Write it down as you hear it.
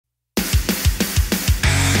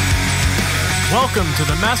Welcome to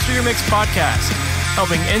the Master Your Mix podcast,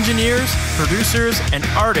 helping engineers, producers, and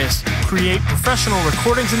artists create professional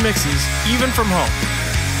recordings and mixes, even from home.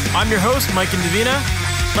 I'm your host, Mike and Davina.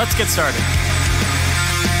 Let's get started.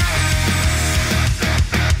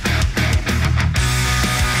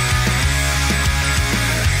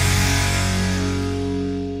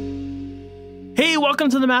 Hey, welcome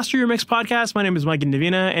to the Master Your Mix podcast. My name is Mike and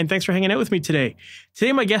Davina, and thanks for hanging out with me today.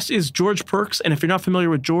 Today, my guest is George Perks, and if you're not familiar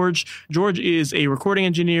with George is a recording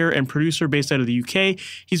engineer and producer based out of the UK.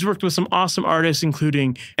 He's worked with some awesome artists,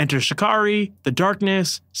 including Enter Shikari, The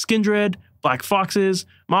Darkness, Skindred, Black Foxes,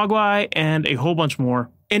 Mogwai, and a whole bunch more.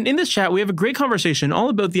 And in this chat, we have a great conversation all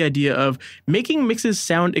about the idea of making mixes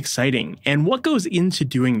sound exciting and what goes into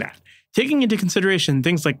doing that, taking into consideration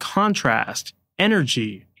things like contrast,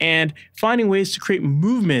 energy, and finding ways to create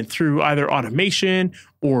movement through either automation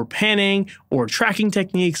or panning or tracking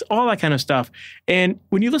techniques, all that kind of stuff. And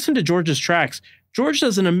when you listen to George's tracks, George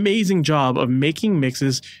does an amazing job of making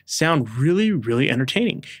mixes sound really, really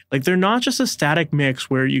entertaining. Like, they're not just a static mix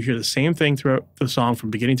where you hear the same thing throughout the song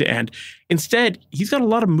from beginning to end. Instead, he's got a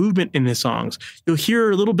lot of movement in his songs. You'll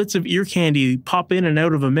hear little bits of ear candy pop in and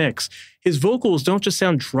out of a mix. His vocals don't just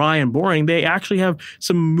sound dry and boring. They actually have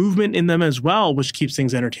some movement in them as well, which keeps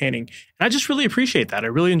things entertaining. And I just really appreciate that. I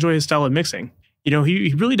really enjoy his style of mixing. You know,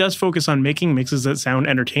 he really does focus on making mixes that sound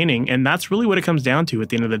entertaining, and that's really what it comes down to at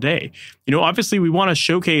the end of the day. You know, obviously we want to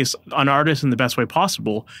showcase an artist in the best way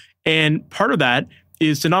possible, and part of that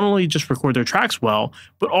is to not only just record their tracks well,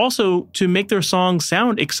 but also to make their songs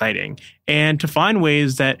sound exciting and to find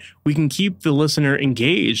ways that we can keep the listener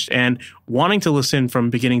engaged and wanting to listen from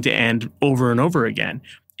beginning to end over and over again.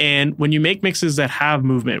 And when you make mixes that have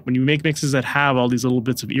movement, when you make mixes that have all these little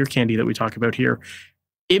bits of ear candy that we talk about here,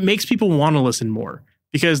 it makes people want to listen more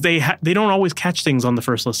because they don't always catch things on the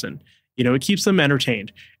first listen. You know, it keeps them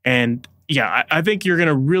entertained. And yeah, I think you're going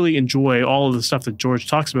to really enjoy all of the stuff that George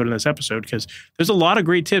talks about in this episode because there's a lot of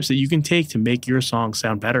great tips that you can take to make your song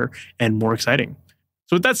sound better and more exciting.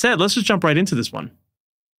 So with that said, let's just jump right into this one.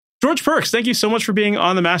 George Perks, thank you so much for being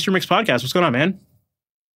on the Master Mix podcast. What's going on, man?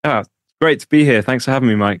 Oh, great to be here. Thanks for having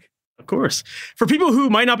me, Mike. Of course. For people who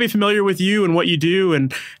might not be familiar with you and what you do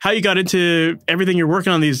and how you got into everything you're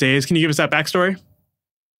working on these days, can you give us that backstory?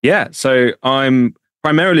 Yeah, so I'm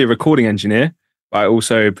primarily a recording engineer, but I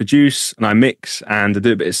also produce and I mix and I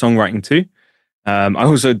do a bit of songwriting too. I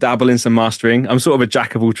also dabble in some mastering. I'm sort of a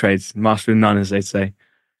jack of all trades, master of none, as they say.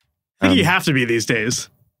 I think you have to be these days.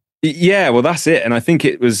 Yeah, well, that's it. And I think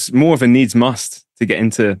it was more of a needs must to get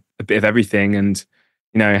into a bit of everything. And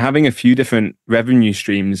you know, having a few different revenue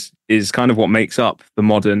streams is kind of what makes up the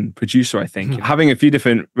modern producer, I think. Having a few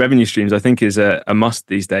different revenue streams, I think, is a must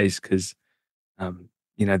these days because,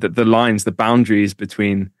 you know, the lines, the boundaries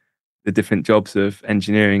between the different jobs of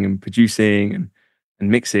engineering and producing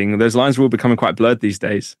and mixing, those lines are all becoming quite blurred these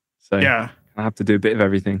days. So yeah, I have to do a bit of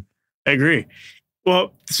everything. I agree.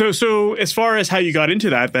 Well, so as far as how you got into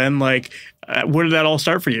that, then, like, where did that all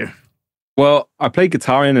start for you? Well, I played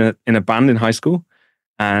guitar in a band in high school.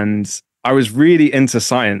 And I was really into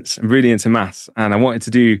science and really into maths. And I wanted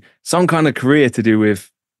to do some kind of career to do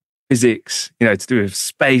with physics, you know, to do with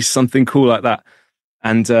space, something cool like that.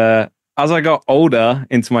 And as I got older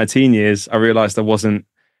into my teen years, I realized I wasn't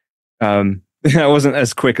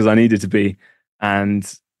as quick as I needed to be.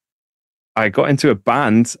 And I got into a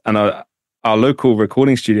band and our local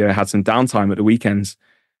recording studio had some downtime at the weekends.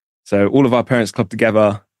 So all of our parents clubbed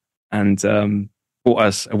together and bought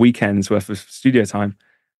us a weekend's worth of studio time.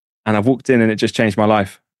 And I walked in and it just changed my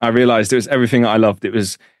life. I realized it was everything that I loved. It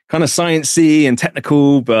was kind of sciencey and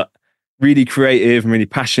technical, but really creative and really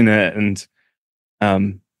passionate. And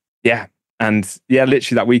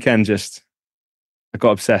literally that weekend I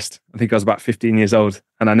got obsessed. I think I was about 15 years old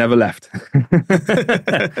and I never left.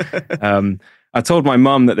 I told my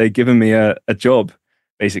mum that they'd given me a job,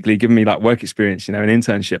 basically given me like work experience, you know, an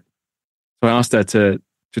internship. So I asked her to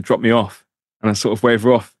drop me off and I sort of waved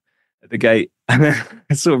her off at the gate and then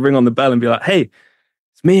I sort of ring on the bell and be like, hey,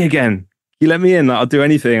 it's me again. You let me in. I'll do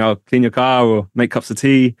anything. I'll clean your car or make cups of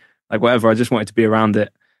tea, like whatever. I just wanted to be around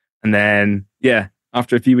it. And then, yeah,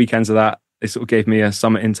 after a few weekends of that, they sort of gave me a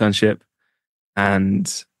summer internship.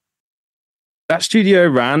 And that studio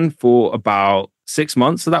ran for about 6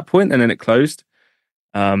 months at that point, and then it closed.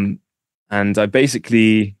 And I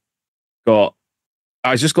basically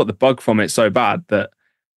I just got the bug from it so bad that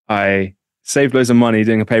I saved loads of money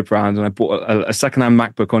doing a paper round and I bought a secondhand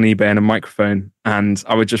MacBook on eBay and a microphone, and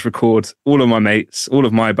I would just record all of my mates, all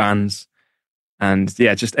of my bands, and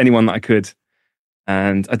yeah, just anyone that I could.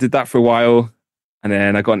 And I did that for a while, and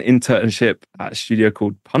then I got an internship at a studio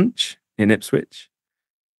called Punch in Ipswich.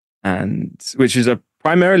 and which is a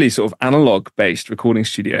primarily sort of analog based recording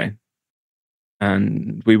studio.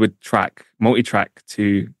 And we would multi-track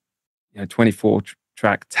to 24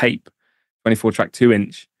 track tape, 24 track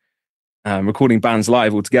 2-inch, recording bands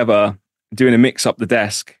live all together, doing a mix up the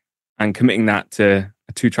desk and committing that to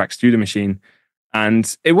a 2-track studio machine.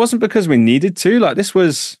 And it wasn't because we needed to, like this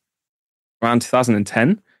was around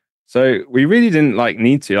 2010. So we really didn't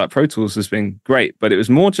need to, Pro Tools has been great, but it was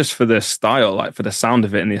more just for the style, like for the sound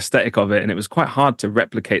of it and the aesthetic of it. And it was quite hard to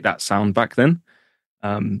replicate that sound back then.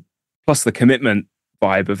 Plus the commitment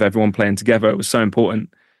vibe of everyone playing together was so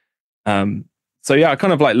important. So yeah, I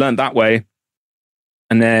kind of learned that way.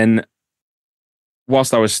 And then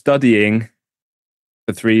whilst I was studying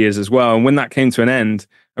for 3 years as well, and when that came to an end,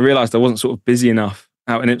 I realized I wasn't sort of busy enough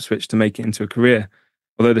out in Ipswich to make it into a career.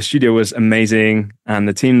 Although the studio was amazing and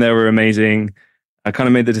the team there were amazing, I kind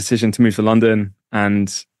of made the decision to move to London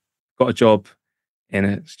and got a job in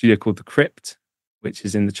a studio called The Crypt, which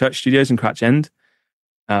is in the Church Studios in Crouch End.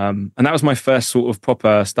 And that was my first sort of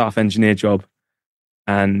proper staff engineer job.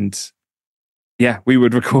 And yeah, we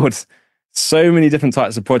would record so many different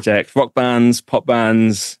types of projects, rock bands, pop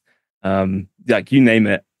bands, you name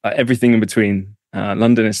it, everything in between.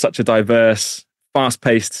 London is such a diverse,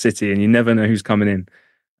 fast-paced city and you never know who's coming in.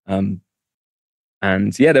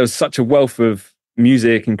 And yeah, there was such a wealth of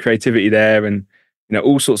music and creativity there, and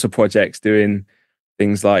all sorts of projects doing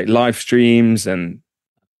things like live streams and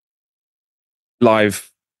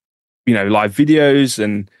live videos,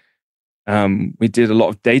 and we did a lot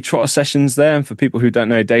of Day Trotter sessions there. And for people who don't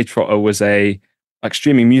know, Day Trotter was a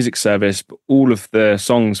streaming music service, but all of the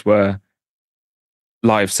songs were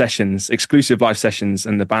live sessions, exclusive live sessions,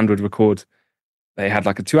 and the band would record. They had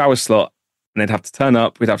a 2-hour slot, and they'd have to turn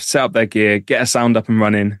up. We'd have to set up their gear, get a sound up and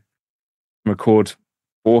running, and record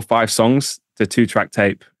 4 or 5 songs to 2-track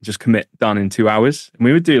tape, just commit, done in 2 hours. And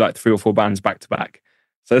we would do 3 or 4 bands back to back.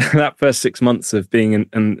 So that first 6 months of being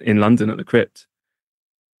in London at the Crypt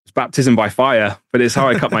was baptism by fire, but it's how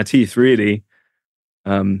I cut my teeth, really.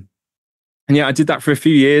 And yeah, I did that for a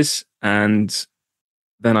few years, and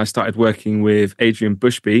then I started working with Adrian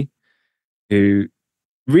Bushby, who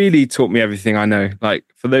really taught me everything I know.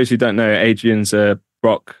 For those who don't know, Adrian's a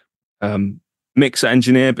rock mixer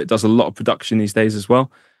engineer, but does a lot of production these days as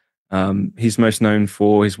well. He's most known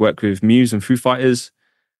for his work with Muse and Foo Fighters.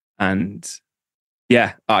 And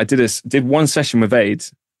yeah, I did one session with Aid,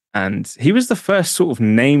 and he was the first sort of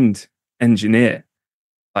named engineer,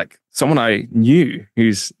 someone I knew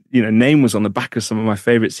whose name was on the back of some of my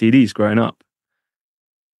favorite CDs growing up.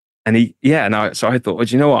 And so I thought, well,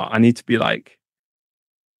 do you know what? I need to be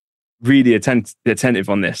really attentive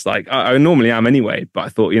on this. I normally am anyway, but I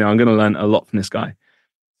thought, I'm going to learn a lot from this guy.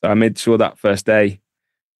 So I made sure that first day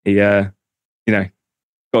he,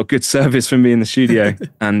 got good service from me in the studio.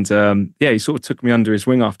 And he sort of took me under his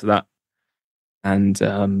wing after that. And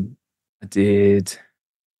I did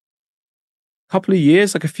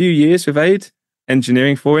a few years with Aid,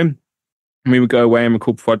 engineering for him. And we would go away and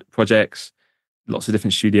record projects, lots of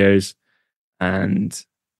different studios, and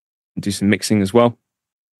do some mixing as well.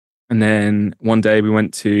 And then one day we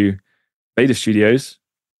went to VADA Studios,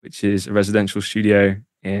 which is a residential studio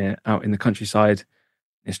out in the countryside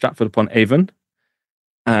in Stratford upon Avon.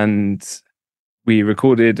 And we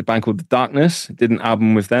recorded a band called The Darkness, did an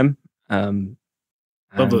album with them.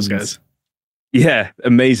 Love those guys. Yeah,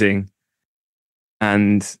 amazing.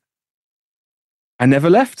 And I never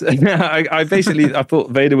left. I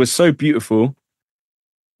thought VADA was so beautiful.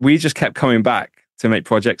 We just kept coming back to make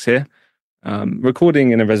projects here.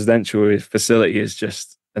 Recording in a residential facility is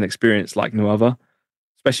just an experience like no other,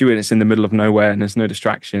 especially when it's in the middle of nowhere and there's no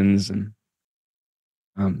distractions. And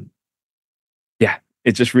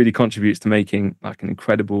it just really contributes to making an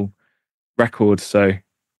incredible record. So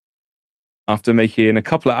after making a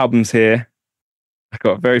couple of albums here, I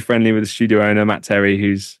got very friendly with the studio owner, Matt Terry,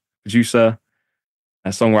 who's a producer, a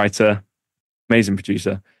songwriter, amazing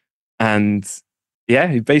producer. And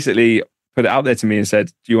he basically put it out there to me and said,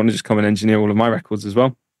 do you want to just come and engineer all of my records as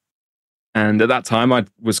well? And at that time, I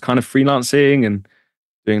was kind of freelancing and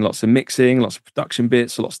doing lots of mixing, lots of production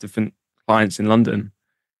bits, lots of different clients in London.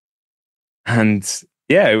 And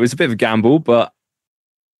it was a bit of a gamble, but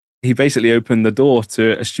he basically opened the door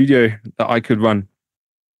to a studio that I could run.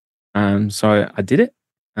 So I did it,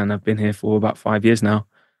 and I've been here for about 5 years now.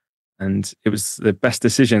 And it was the best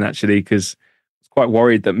decision, actually, because I was quite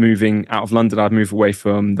worried that moving out of London, I'd move away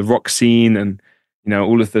from the rock scene and,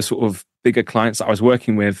 all of the sort of bigger clients that I was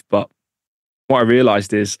working with. But what I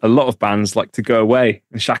realized is a lot of bands like to go away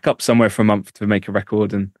and shack up somewhere for a month to make a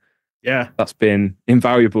record. And that's been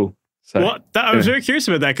invaluable. So well, I was very curious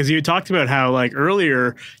about that because you talked about how like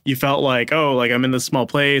earlier you felt like, oh, like I'm in this small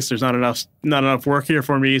place. There's not enough work here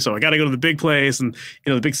for me. So I got to go to the big place and,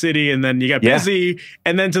 the big city. And then you got busy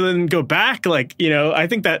and then to then go back. Like, I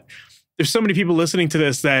think that there's so many people listening to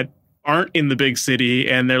this that aren't in the big city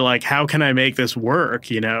and they're like, how can I make this work?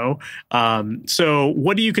 So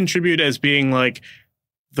what do you contribute as being like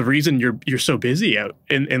the reason you're so busy out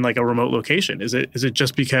in like a remote location? Is it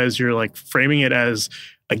just because you're like framing it as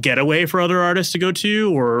a getaway for other artists to go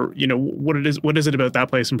to, or what is it about that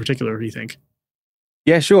place in particular, do you think?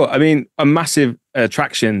 Yeah, sure. I mean, a massive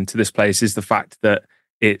attraction to this place is the fact that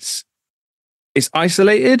it's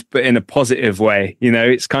isolated, but in a positive way.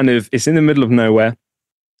 It's in the middle of nowhere.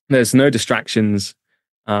 There's no distractions.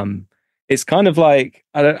 It's kind of like,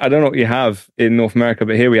 I don't know what you have in North America,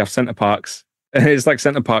 but here we have center parks. It's like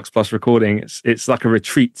center parks plus recording. It's like a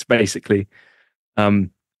retreat, basically.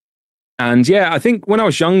 And yeah, I think when I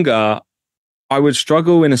was younger, I would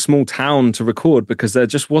struggle in a small town to record because there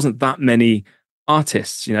just wasn't that many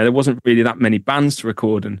artists. There wasn't really that many bands to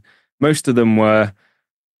record, and most of them were,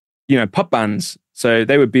 pub bands. So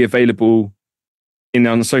they would be available in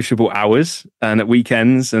unsociable hours and at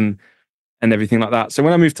weekends and everything like that. So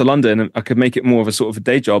when I moved to London, I could make it more of a sort of a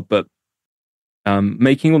day job, but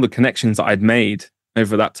making all the connections that I'd made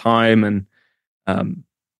over that time. And,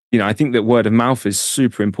 I think that word of mouth is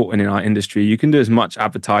super important in our industry. You can do as much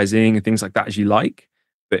advertising and things like that as you like,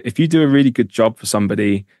 but if you do a really good job for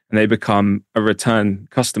somebody and they become a return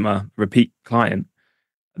customer, repeat client,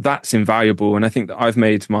 that's invaluable. And I think that I've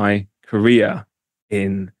made my career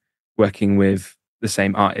in working with the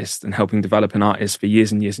same artist and helping develop an artist for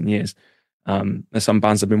years and years and years. There's some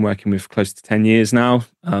bands I've been working with close to 10 years now,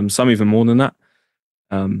 some even more than that.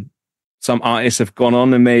 Some artists have gone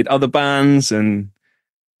on and made other bands. And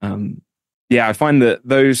I find that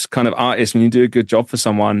those kind of artists, when you do a good job for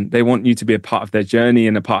someone, they want you to be a part of their journey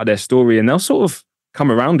and a part of their story, and they'll sort of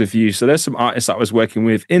come around with you. So there's some artists that I was working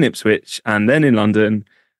with in Ipswich and then in London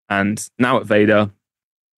and now at VADA.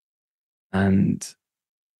 And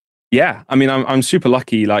yeah, I mean, I'm super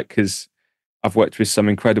lucky, like, because I've worked with some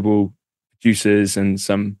incredible producers and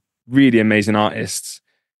some really amazing artists.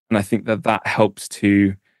 And I think that helps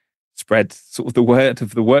to spread sort of the word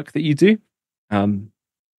of the work that you do.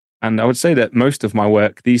 And I would say that most of my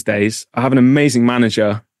work these days, I have an amazing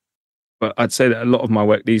manager, but I'd say that a lot of my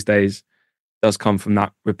work these days does come from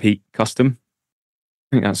that repeat custom.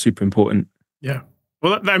 I think that's super important. Yeah.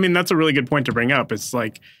 Well, I mean, that's a really good point to bring up. It's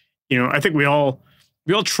like, I think we all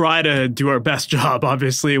try to do our best job,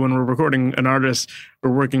 obviously, when we're recording an artist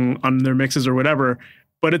or working on their mixes or whatever.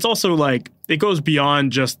 But it's also like, it goes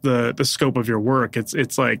beyond just the scope of your work.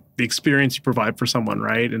 It's like the experience you provide for someone,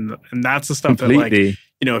 right? And that's the stuff Completely. that, like,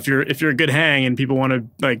 if you're a good hang and people want to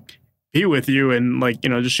like be with you and like,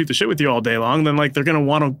 just shoot the shit with you all day long, then like they're going to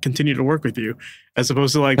want to continue to work with you, as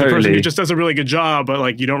opposed to like the person who just does a really good job, but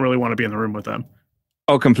like you don't really want to be in the room with them.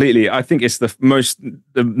 Oh, completely. I think it's the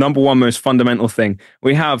number one most fundamental thing.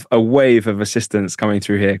 We have a wave of assistants coming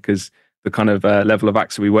through here because the kind of level of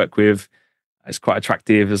acts that we work with is quite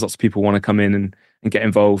attractive. There's lots of people want to come in and get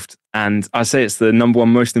involved. And I say it's the number one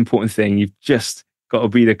most important thing. You've just got to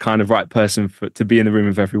be the kind of right person to be in the room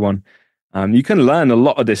with everyone. You can learn a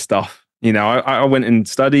lot of this stuff. I went and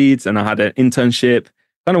studied and I had an internship,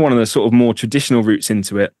 kind of one of the sort of more traditional routes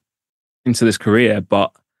into this career.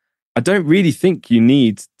 But I don't really think you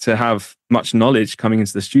need to have much knowledge coming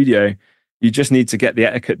into the studio. You just need to get the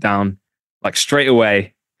etiquette down like straight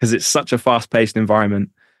away because it's such a fast-paced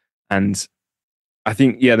environment. And I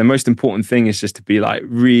think, the most important thing is just to be like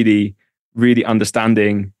really, really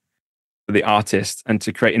understanding for the artist and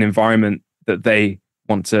to create an environment that they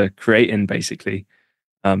want to create in, basically.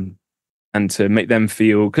 And to make them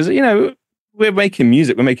feel, because, we're making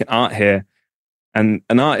music, we're making art here. And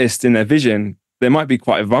an artist in their vision, they might be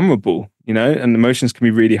quite vulnerable, and emotions can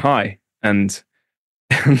be really high. And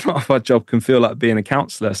a lot of our job can feel like being a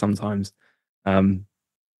counselor sometimes. And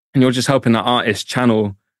you're just helping that artist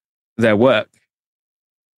channel their work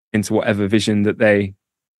into whatever vision that they,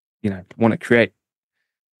 want to create.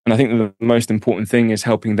 And I think the most important thing is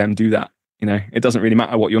helping them do that. It doesn't really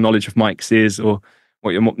matter what your knowledge of mics is or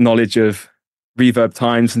what your knowledge of reverb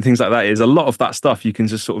times and things like that is. A lot of that stuff you can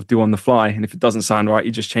just sort of do on the fly. And if it doesn't sound right,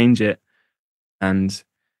 you just change it. And,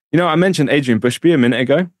 I mentioned Adrian Bushby a minute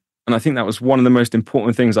ago. And I think that was one of the most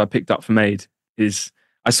important things I picked up from Aid is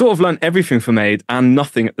I sort of learned everything from Aid and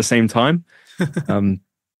nothing at the same time.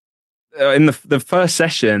 In the first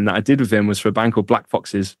session that I did with him was for a band called Black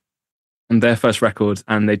Foxes and their first record.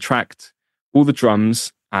 And they tracked all the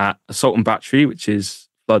drums at Assault and Battery, which is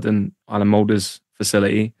Flood and Alan Mulder's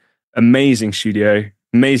facility. Amazing studio.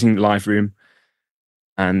 amazing live room.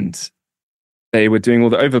 And they were doing all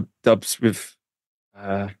the overdubs with,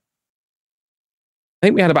 I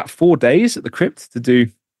think we had about 4 days at the Crypt to do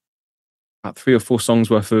about 3 or 4 songs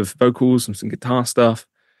worth of vocals and some guitar stuff.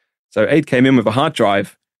 So Aid came in with a hard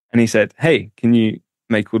drive and he said, hey, can you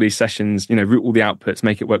make all these sessions, route all the outputs,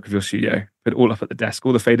 make it work with your studio, put it all up at the desk,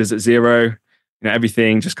 all the faders at 0,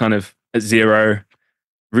 everything just kind of at 0,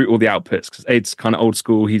 route all the outputs, because Aid's kind of old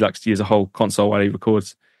school. He likes to use a whole console while he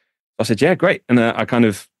records. I said, yeah, great. And I kind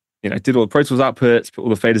of, did all the Pro Tools outputs, put all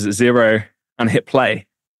the faders at 0 and hit play.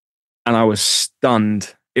 And I was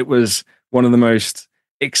stunned. It was one of the most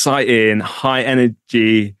exciting, high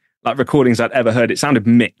energy recordings I'd ever heard. It sounded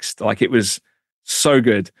mixed. It was so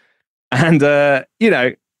good. And,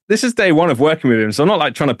 this is day 1 of working with him. So I'm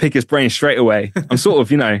not trying to pick his brain straight away. I'm sort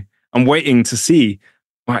of, I'm waiting to see,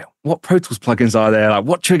 right, what Pro Tools plugins are there?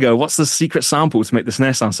 What trigger? What's the secret sample to make the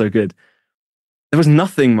snare sound so good? There was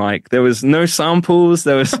nothing, Mike. There was no samples.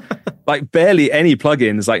 There was barely any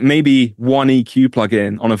plugins, maybe one EQ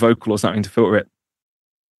plugin on a vocal or something to filter it.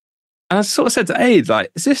 And I sort of said to Aid,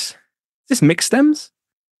 is this mix stems?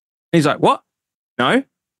 And he's like, what? No,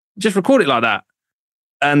 just record it like that.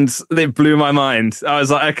 And it blew my mind. I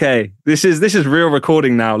was like, okay, this is real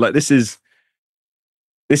recording now. This is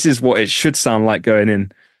what it should sound like going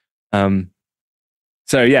in.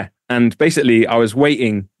 So yeah. And basically I was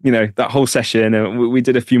waiting, that whole session, and we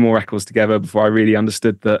did a few more records together before I really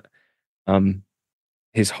understood that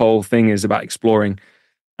his whole thing is about exploring.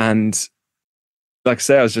 And like I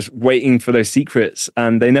say, I was just waiting for those secrets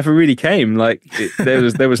and they never really came.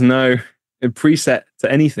 There was no preset to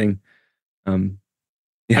anything.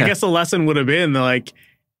 Yeah. I guess the lesson would have been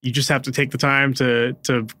you just have to take the time to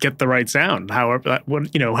get the right sound.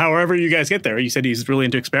 However you guys get there. You said he's really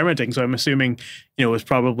into experimenting, so I'm assuming was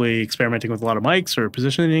probably experimenting with a lot of mics or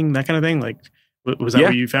positioning, that kind of thing. Was that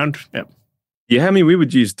what you found? Yeah. Yeah, I mean, we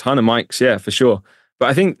would use a ton of mics, yeah, for sure. But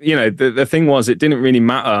I think the thing was, it didn't really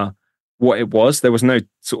matter what it was. There was no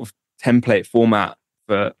sort of template format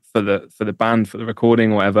for the band, for the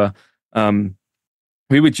recording or whatever.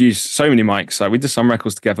 We would use so many mics. We did some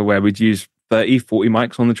records together where we'd use 30, 40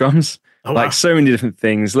 mics on the drums. Oh, wow. So many different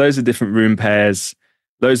things, loads of different room pairs,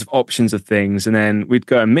 loads of options of things. And then we'd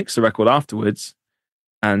go and mix the record afterwards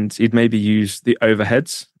and he'd maybe use the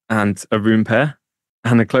overheads and a room pair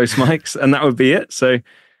and the close mics, and that would be it. So,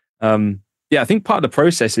 I think part of the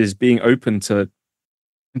process is being open to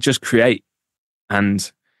just create.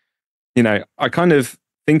 And, I kind of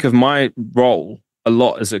think of my role a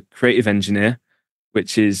lot as a creative engineer,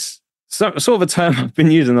 which is sort of a term I've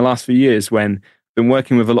been using the last few years when I've been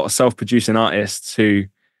working with a lot of self-producing artists who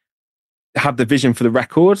have the vision for the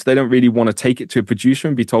record. They don't really want to take it to a producer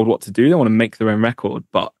and be told what to do. They want to make their own record,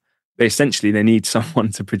 but they need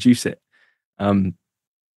someone to produce it.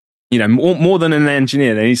 More than an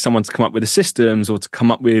engineer, they need someone to come up with the systems or to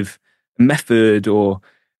come up with a method or,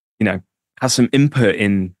 have some input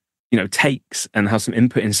in, takes and have some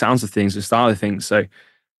input in sounds of things and style of things. So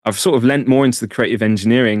I've sort of lent more into the creative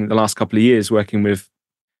engineering the last couple of years, working with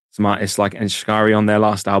some artists like Enter Shikari on their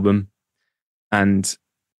last album. And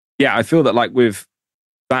yeah, I feel that with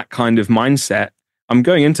that kind of mindset, I'm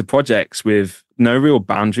going into projects with no real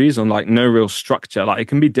boundaries or no real structure. It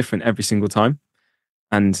can be different every single time.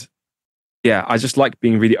 And yeah, I just like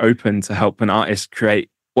being really open to help an artist create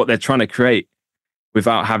what they're trying to create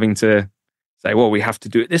without having to say, well, we have to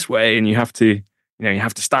do it this way and you have to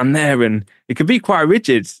stand there, and it could be quite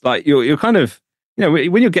rigid. You're kind of,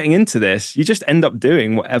 when you're getting into this, you just end up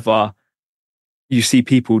doing whatever you see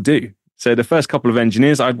people do. So the first couple of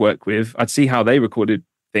engineers I'd work with, I'd see how they recorded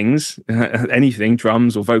things, anything,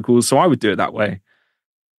 drums or vocals. So I would do it that way.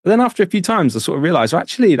 But then after a few times, I sort of realized, well,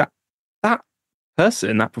 actually that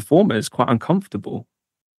person, that performer is quite uncomfortable.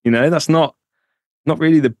 That's not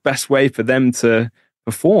really the best way for them to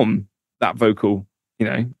perform that vocal,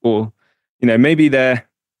 or maybe they're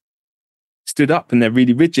stood up and they're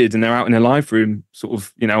really rigid and they're out in a live room, sort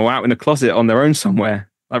of, or out in a closet on their own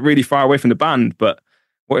somewhere, really far away from the band. But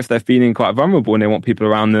what if they're feeling quite vulnerable and they want people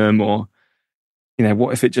around them? Or,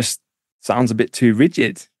 what if it just sounds a bit too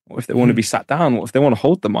rigid? What if they want to be sat down? What if they want to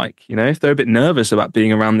hold the mic? If they're a bit nervous about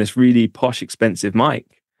being around this really posh, expensive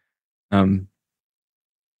mic. So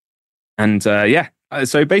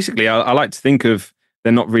basically, I like to think of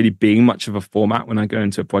there not really being much of a format when I go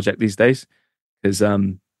into a project these days, because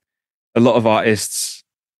a lot of artists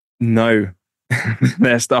know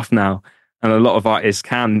their stuff now, and a lot of artists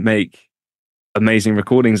can make amazing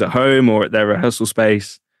recordings at home or at their rehearsal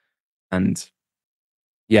space. And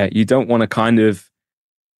yeah, you don't want to kind of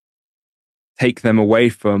take them away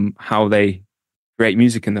from how they create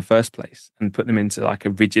music in the first place and put them into like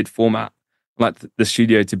a rigid format. I like the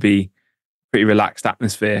studio to be pretty relaxed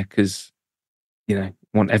atmosphere because, you know,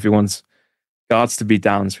 want everyone's guards to be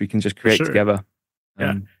down so we can just create together.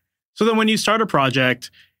 Yeah. So then when you start a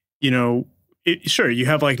project, you know, sure, you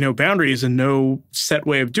have like no boundaries and no set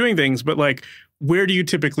way of doing things, but like, where do you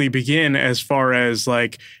typically begin as far as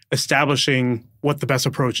like establishing what the best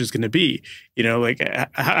approach is going to be? You know, like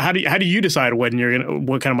how do you decide when you're going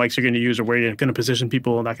to, what kind of mics you're going to use or where you're going to position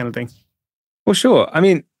people and that kind of thing? Well, sure. I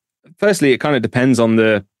mean, firstly, it kind of depends on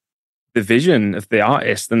the vision of the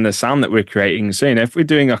artist and the sound that we're creating. So, you know, if we're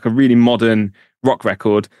doing like a really modern rock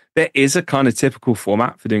record, there is a kind of typical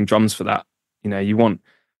format for doing drums for that. You know, you want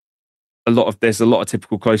there's a lot of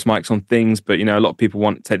typical close mics on things, but, you know, a lot of people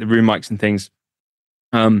want to take the room mics and things.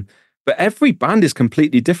 But every band is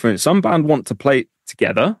completely different. Some band want to play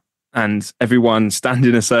together and everyone stand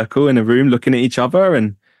in a circle in a room looking at each other.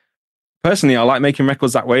 And personally, I like making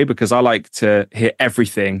records that way because I like to hear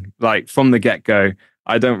everything like from the get-go.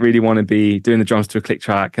 I don't really want to be doing the drums to a click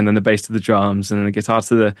track and then the bass to the drums and then the guitar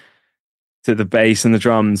to the bass and the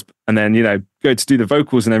drums, and then, you know, go to do the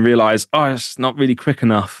vocals and then realize, oh, it's not really quick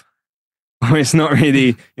enough. Or it's not really,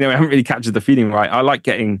 you know, I haven't really captured the feeling right. I like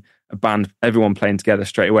getting a band, everyone playing together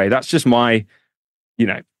straight away. That's just my, you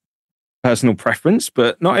know, personal preference,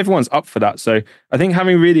 but not everyone's up for that. So I think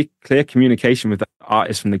having really clear communication with the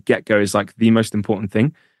artist from the get-go is like the most important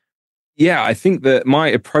thing. Yeah, I think that my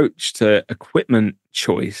approach to equipment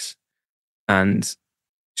choice and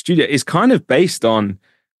studio is kind of based on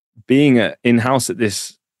being in-house at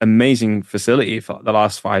this amazing facility for the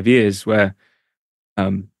last 5 years where,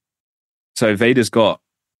 so VADA's got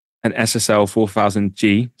an SSL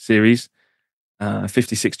 4000G series,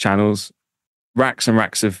 56 channels, racks and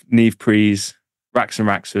racks of Neve pre's, racks and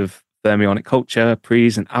racks of Thermionic Culture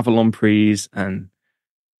pre's and Avalon pre's and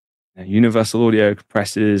Universal Audio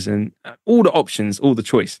compressors and all the options, all the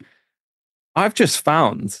choice. I've just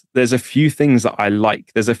found there's a few things that I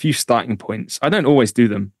like. There's a few starting points. I don't always do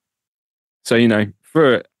them. So, you know,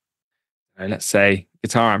 for, let's say,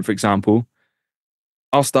 guitar amp, for example,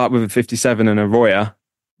 I'll start with a 57 and a Royer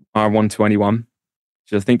R121,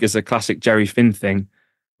 which I think is a classic Jerry Finn thing,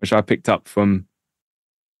 which I picked up from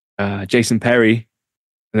Jason Perry,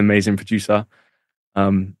 an amazing producer.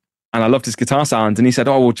 And I loved his guitar sound. And he said,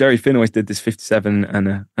 oh, well, Jerry Finn always did this 57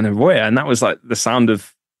 and a Royer. And that was like the sound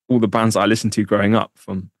of all the bands that I listened to growing up,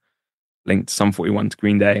 from Blink to Sum 41 to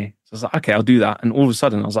Green Day. So I was like, okay, I'll do that. And all of a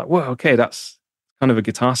sudden I was like, whoa, okay, that's kind of a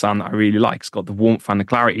guitar sound that I really like. It's got the warmth and the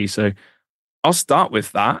clarity. So I'll start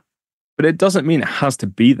with that, but it doesn't mean it has to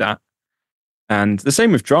be that. And the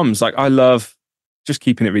same with drums. Like I love just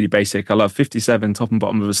keeping it really basic. I love 57 top and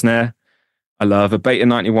bottom of a snare. I love a Beta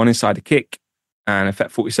 91 inside a kick and a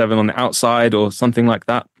FET 47 on the outside or something like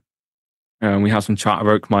that. We have some Charter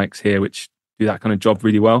Oak mics here, which do that kind of job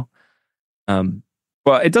really well.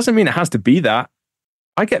 But it doesn't mean it has to be that.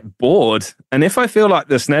 I get bored. And if I feel like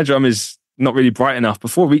the snare drum is not really bright enough,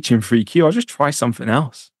 before reaching for EQ, I'll just try something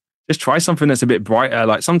else. Just try something that's a bit brighter.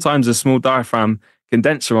 Like sometimes a small diaphragm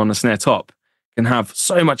condenser on the snare top can have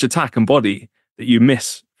so much attack and body that you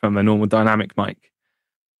miss from a normal dynamic mic.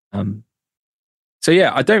 So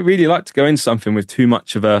yeah, I don't really like to go into something with too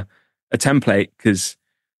much of a template because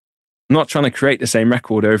I'm not trying to create the same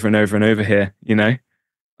record over and over and over here, you know?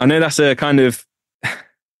 I know that's a kind of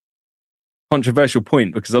controversial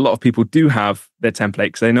point because a lot of people do have their template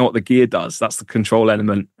because they know what the gear does. That's the control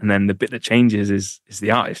element. And then the bit that changes is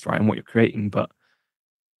the artist, right? And what you're creating. But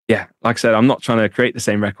yeah, like I said, I'm not trying to create the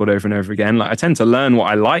same record over and over again. Like I tend to learn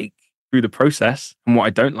what I like through the process and what I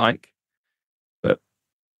don't like. But,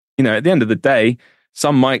 you know, at the end of the day,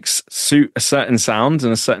 some mics suit a certain sound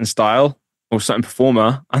and a certain style or a certain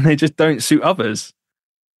performer, and they just don't suit others.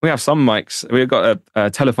 We have some mics. We've got a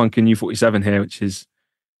Telefunken U47 here, which is,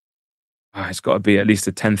 it's got to be at least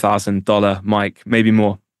a $10,000 mic, maybe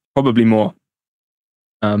more, probably more.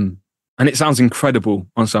 And it sounds incredible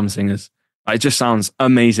on some singers. It just sounds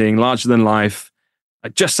amazing, larger than life.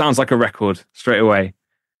 It just sounds like a record straight away.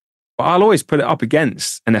 But I'll always put it up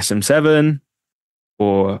against an SM7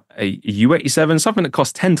 or a U87, something that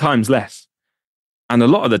costs 10 times less. And a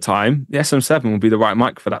lot of the time, the SM7 will be the right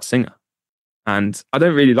mic for that singer. And I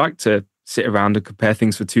don't really like to sit around and compare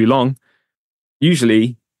things for too long.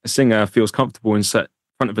 Usually, a singer feels comfortable in front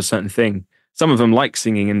of a certain thing. Some of them like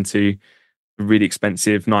singing into a really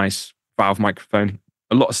expensive, nice valve microphone.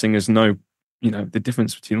 A lot of singers know, you know, the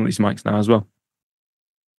difference between all these mics now as well.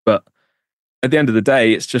 But at the end of the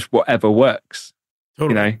day, it's just whatever works.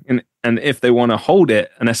 Totally. You know, and if they want to hold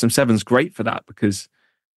it, an SM7 is great for that because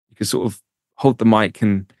you can sort of hold the mic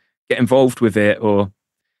and get involved with it, or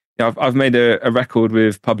I've made a record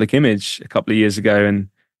with Public Image a couple of years ago, and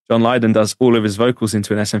John Lydon does all of his vocals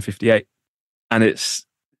into an SM58, and it's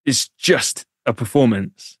just a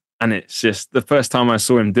performance. And it's just the first time I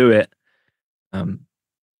saw him do it,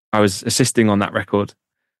 I was assisting on that record.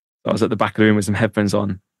 I was at the back of the room with some headphones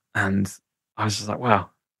on, and I was just like,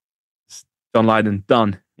 wow, it's John Lydon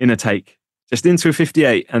done in a take, just into a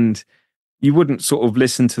 58. And you wouldn't sort of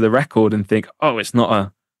listen to the record and think, oh, it's not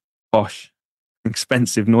a posh,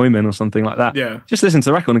 expensive Neumann or something like that. Yeah. Just listen to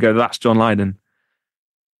the record and go, that's John Lydon.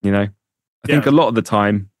 You know, I think a lot of the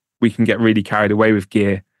time we can get really carried away with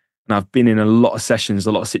gear. And I've been in a lot of sessions,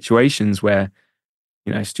 a lot of situations where,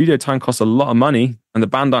 you know, studio time costs a lot of money and the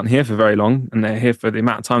band aren't here for very long and they're here for the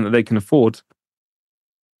amount of time that they can afford.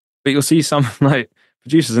 But you'll see some like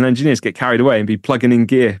producers and engineers get carried away and be plugging in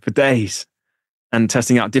gear for days and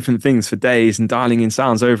testing out different things for days and dialing in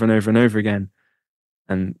sounds over and over and over again.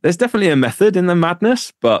 And there's definitely a method in the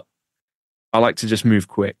madness, but I like to just move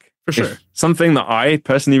quick. For sure. If something that I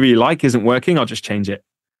personally really like isn't working, I'll just change it.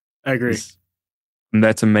 I agree. I'm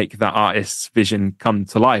there to make that artist's vision come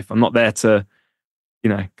to life. I'm not there to, you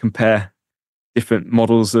know, compare different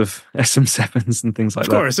models of SM7s and things like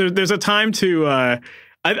that. Of course, there's a time to,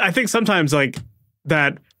 I think sometimes like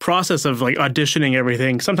that process of like auditioning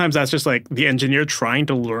everything, sometimes that's just like the engineer trying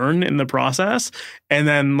to learn in the process. And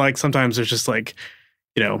then like sometimes there's just like,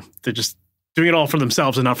 you know, they're just doing it all for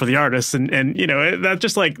themselves and not for the artists. And you know, that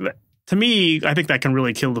just like, to me, I think that can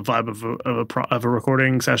really kill the vibe of a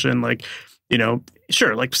recording session. Like, you know,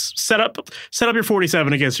 sure, like set up your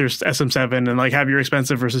 47 against your SM7 and like have your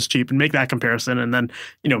expensive versus cheap and make that comparison and then,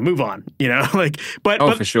 you know, move on, you know, like, but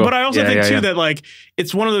for sure. But I also think too that like,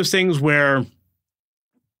 it's one of those things where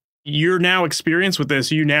you're now experienced with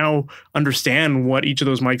this. You now understand what each of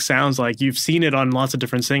those mics sounds like. You've seen it on lots of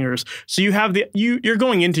different singers. So you have you're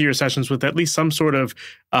going into your sessions with at least some sort of,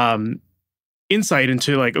 insight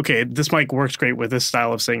into like, okay, this mic works great with this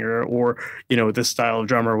style of singer or, you know, this style of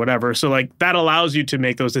drummer or whatever. So like that allows you to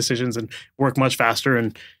make those decisions and work much faster.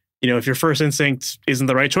 And, you know, if your first instinct isn't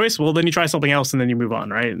the right choice, well, then you try something else and then you move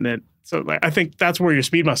on. Right. And then, so like, I think that's where your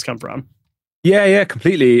speed must come from. Yeah,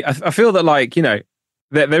 completely. I feel that like, you know,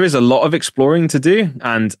 there is a lot of exploring to do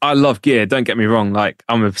and I love gear. Don't get me wrong. Like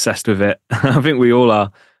I'm obsessed with it. I think we all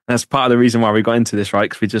are. That's part of the reason why we got into this, right?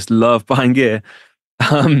 Because we just love buying gear.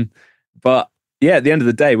 But yeah, at the end of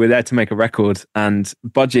the day, we're there to make a record and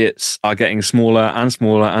budgets are getting smaller and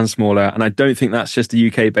smaller and smaller. And I don't think that's just a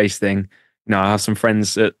UK-based thing. You know, I have some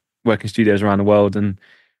friends that work in studios around the world and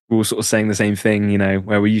we're all sort of saying the same thing, you know,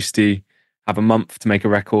 where we used to have a month to make a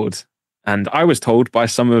record. And I was told by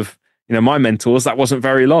some of, you know, my mentors that wasn't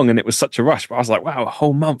very long and it was such a rush. But I was like, wow, a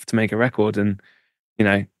whole month to make a record. And, you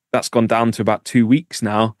know, that's gone down to about 2 weeks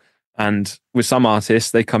now. And with some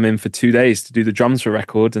artists, they come in for 2 days to do the drums for a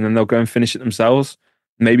record and then they'll go and finish it themselves.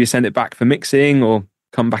 Maybe send it back for mixing or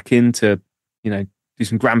come back in to, you know, do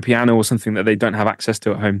some grand piano or something that they don't have access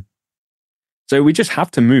to at home. So we just have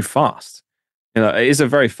to move fast. You know, it is a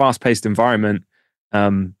very fast-paced environment. I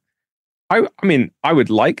mean, I would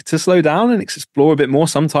like to slow down and explore a bit more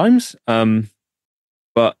sometimes.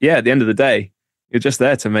 But yeah, at the end of the day, you're just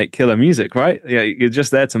there to make killer music, right? Yeah, you're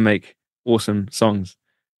just there to make awesome songs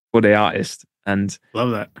for the artist. And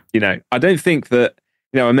love that. You know, I don't think that,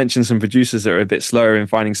 you know, I mentioned some producers that are a bit slower in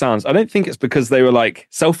finding sounds. I don't think it's because they were like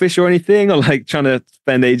selfish or anything or like trying to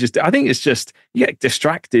spend ages. I think it's just you get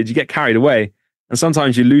distracted, you get carried away. And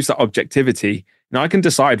sometimes you lose that objectivity. Now I can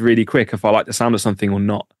decide really quick if I like the sound of something or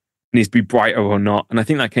not. It needs to be brighter or not. And I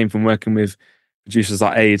think that came from working with producers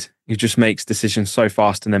like Aid, who just makes decisions so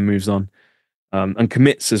fast and then moves on. And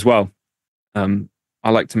commits as well. I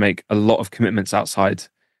like to make a lot of commitments outside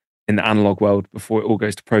in the analog world before it all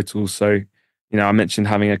goes to Pro Tools. So, you know, I mentioned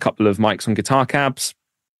having a couple of mics on guitar cabs.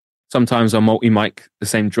 Sometimes I'll multi-mic the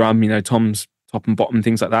same drum, you know, toms, top and bottom,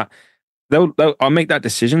 things like that. I'll make that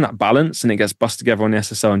decision, that balance, and it gets bussed together on the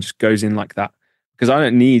SSL and just goes in like that. Because I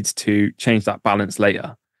don't need to change that balance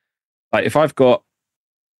later. Like if I've got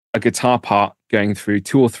a guitar part going through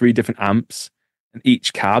 2 or 3 different amps, and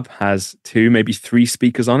each cab has 2, maybe 3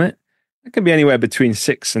 speakers on it, it can be anywhere between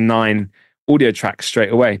 6 and 9 audio tracks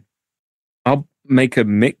straight away. I'll make a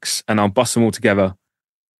mix and I'll bus them all together.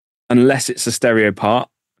 Unless it's a stereo part,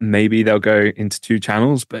 maybe they'll go into 2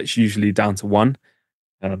 channels, but it's usually down to 1.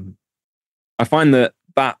 I find that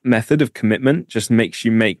method of commitment just makes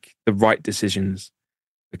you make the right decisions.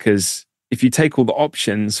 Because if you take all the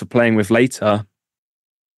options for playing with later,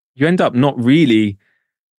 you end up not really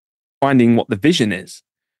finding what the vision is.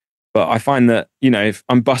 But I find that, you know, if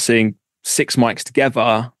I'm bussing 6 mics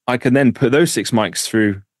together, I can then put those 6 mics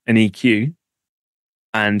through an EQ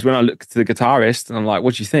And when I look to the guitarist and I'm like,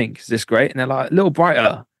 what do you think? Is this great? And they're like, a little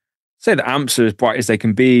brighter. Say the amps are as bright as they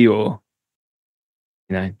can be, or,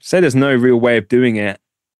 say there's no real way of doing it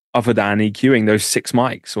other than EQing those 6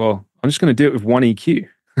 mics. Well, I'm just going to do it with 1 EQ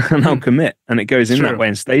and I'll commit. And it goes in that way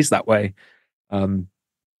and stays that way.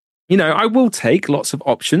 I will take lots of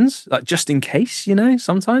options, like just in case,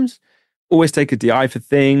 sometimes. Always take a DI for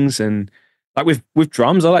things. And like with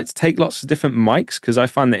drums, I like to take lots of different mics because I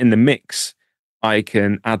find that in the mix, I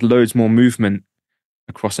can add loads more movement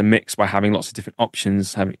across a mix by having lots of different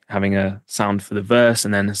options, having a sound for the verse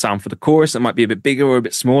and then a sound for the chorus that might be a bit bigger or a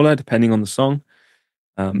bit smaller, depending on the song.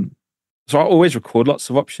 So I always record lots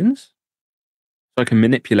of options so I can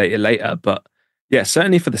manipulate it later. But yeah,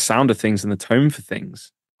 certainly for the sound of things and the tone for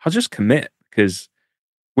things, I'll just commit because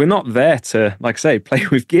we're not there to, like I say, play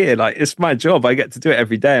with gear. Like, it's my job. I get to do it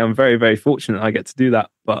every day. I'm very, very fortunate I get to do that.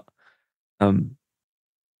 But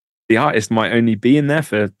the artist might only be in there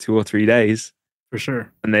for 2 or 3 days. For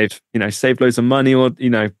sure. And they've, saved loads of money or,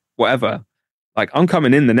 whatever. Like, I'm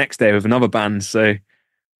coming in the next day with another band. So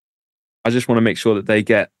I just want to make sure that they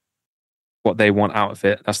get what they want out of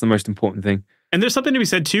it. That's the most important thing. And there's something to be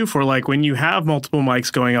said too for like when you have multiple mics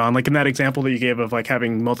going on, like in that example that you gave of like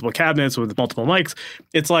having multiple cabinets with multiple mics,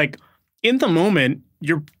 it's like in the moment,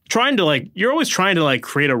 you're always trying to like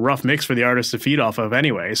create a rough mix for the artist to feed off of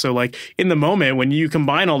anyway. So like in the moment when you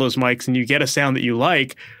combine all those mics and you get a sound that you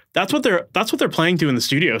like, that's what they're playing to in the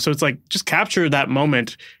studio. So it's like just capture that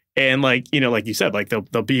moment. And like, like you said, like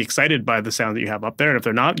they'll be excited by the sound that you have up there. And if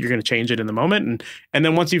they're not, you're going to change it in the moment. And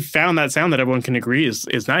then once you've found that sound that everyone can agree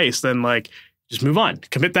is nice, then like just move on,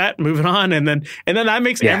 commit that, move it on. And then that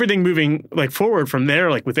makes everything moving like forward from there,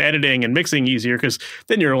 like with editing and mixing easier. Cause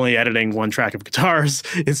then you're only editing 1 track of guitars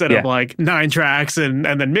instead of like 9 tracks and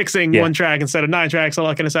then mixing 1 track instead of 9 tracks, all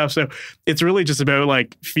that kind of stuff. So it's really just about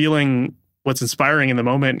like feeling what's inspiring in the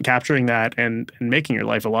moment, capturing that and making your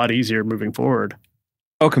life a lot easier moving forward.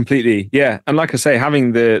 Oh, completely. Yeah. And like I say,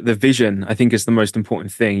 having the vision, I think is the most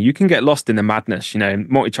important thing. You can get lost in the madness,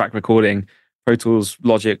 multi-track recording, Pro Tools,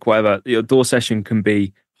 Logic, whatever. Your DAW session can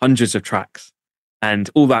be hundreds of tracks and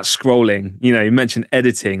all that scrolling. You mentioned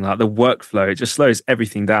editing, like the workflow, it just slows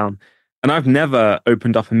everything down. And I've never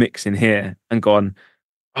opened up a mix in here and gone,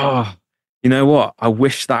 oh, you know what? I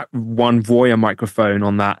wish that one Royer microphone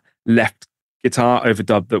on that left guitar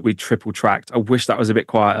overdub that we triple tracked, I wish that was a bit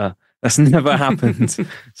quieter. That's never happened.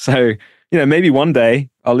 So, maybe one day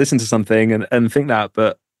I'll listen to something and think that,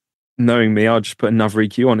 but knowing me, I'll just put another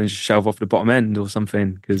EQ on and just shelve off the bottom end or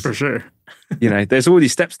something. Because for sure, there's all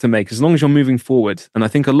these steps to make as long as you're moving forward. And I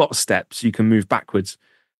think a lot of steps you can move backwards.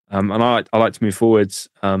 And I like to move forwards.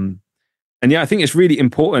 And yeah, I think it's really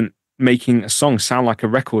important making a song sound like a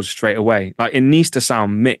record straight away. Like it needs to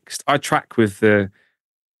sound mixed. I track with the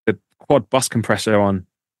quad bus compressor on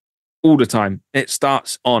all the time. It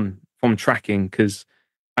starts on from tracking because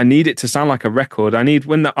I need it to sound like a record. I need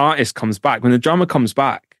when the artist comes back, when the drummer comes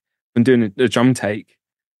back when doing a drum take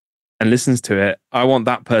and listens to it, I want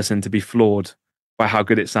that person to be floored by how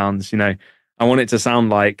good it sounds. I want it to sound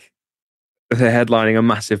like they're headlining a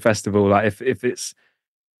massive festival. Like if it's,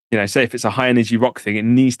 say if it's a high energy rock thing, it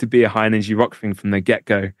needs to be a high energy rock thing from the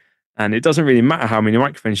get-go. And it doesn't really matter how many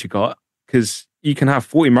microphones you got because you can have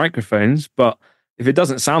 40 microphones, but if it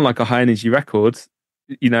doesn't sound like a high energy record,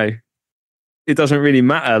 it doesn't really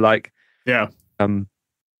matter. Like, yeah.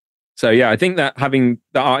 So yeah, I think that having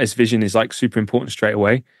the artist vision is like super important straight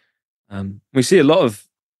away. We see a lot of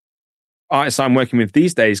artists I'm working with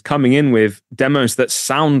these days coming in with demos that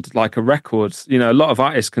sound like a record. A lot of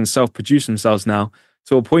artists can self-produce themselves now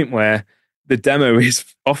to a point where the demo is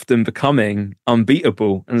often becoming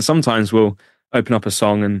unbeatable. And sometimes we'll open up a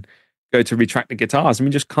song and go to retrack the guitars and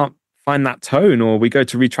we just can't find that tone, or we go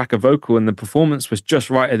to retrack a vocal and the performance was just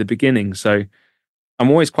right at the beginning. So I'm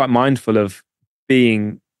always quite mindful of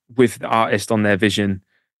being with the artist on their vision.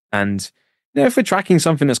 And if we're tracking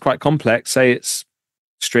something that's quite complex, say it's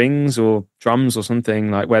strings or drums or something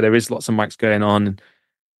like where there is lots of mics going on,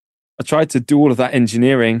 I try to do all of that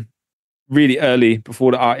engineering really early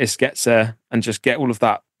before the artist gets there and just get all of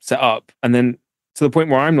that set up. And then to the point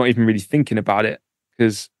where I'm not even really thinking about it,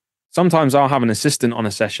 because sometimes I'll have an assistant on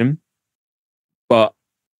a session, but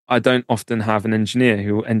I don't often have an engineer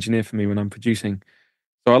who will engineer for me when I'm producing.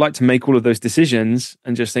 So I like to make all of those decisions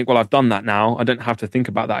and just think, well, I've done that now. I don't have to think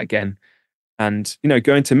about that again. And,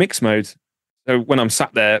 go into mix mode. So when I'm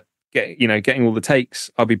sat there, getting all the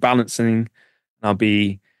takes, I'll be balancing and I'll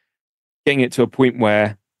be getting it to a point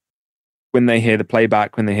where when they hear the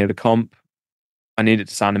playback, when they hear the comp, I need it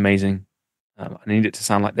to sound amazing. I need it to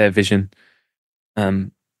sound like their vision.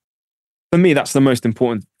 For me, that's the most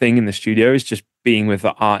important thing in the studio is just being with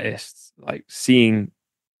the artists, like seeing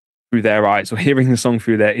through their eyes or hearing the song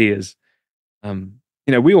through their ears.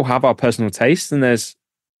 We all have our personal tastes, and there's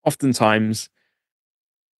oftentimes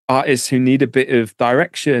artists who need a bit of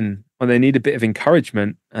direction or they need a bit of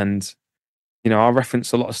encouragement. And, I'll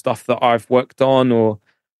reference a lot of stuff that I've worked on, or,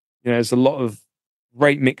 there's a lot of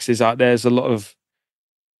great mixes out there. There's a lot of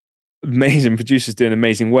amazing producers doing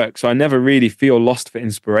amazing work. So I never really feel lost for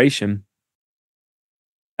inspiration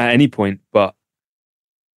at any point. But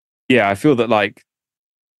yeah, I feel that like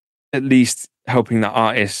at least helping that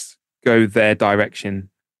artist go their direction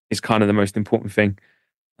is kind of the most important thing.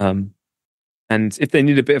 And if they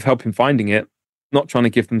need a bit of help in finding it, not trying to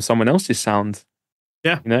give them someone else's sound.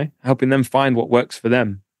 Yeah. Helping them find what works for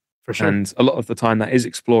them. For sure. And a lot of the time that is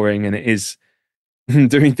exploring, and it is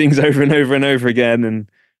doing things over and over and over again, and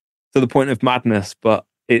to the point of madness, but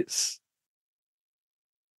it's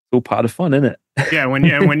all part of fun, isn't it? Yeah, when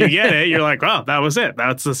you get it, you're like, wow, that was it.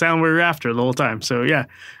 That's the sound we were after the whole time. So yeah,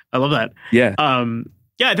 I love that. Yeah.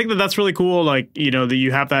 I think that's really cool. Like, that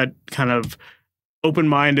you have that kind of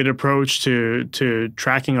open-minded approach to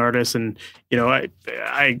tracking artists. And,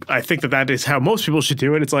 I think that is how most people should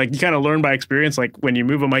do it. It's like you kind of learn by experience. Like when you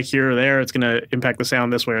move a mic here or there, it's going to impact the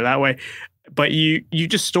sound this way or that way. But you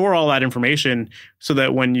just store all that information so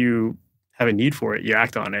that when you have a need for it, you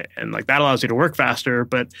act on it. And like that allows you to work faster,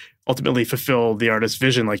 but ultimately fulfill the artist's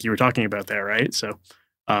vision like you were talking about there, right? So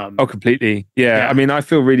completely. Yeah. I mean, I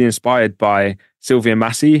feel really inspired by Sylvia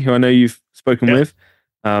Massey, who I know you've spoken with.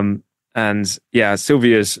 And yeah,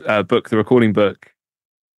 Sylvia's book, The Recording Book,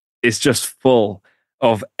 is just full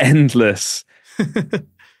of endless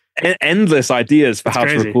ideas for how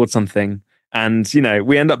to record something. And,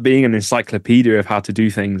 we end up being an encyclopedia of how to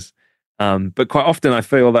do things. But quite often I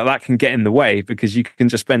feel that can get in the way, because you can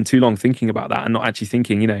just spend too long thinking about that and not actually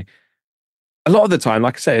thinking, a lot of the time,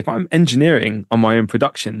 like I say, if I'm engineering on my own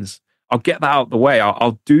productions, I'll get that out of the way.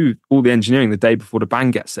 I'll do all the engineering the day before the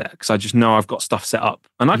band gets there, because I just know I've got stuff set up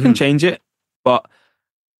and I can change it. But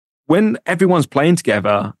when everyone's playing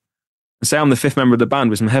together, say I'm the fifth member of the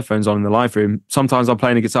band with some headphones on in the live room, sometimes I'm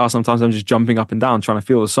playing a guitar, sometimes I'm just jumping up and down trying to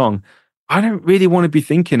feel the song. I don't really want to be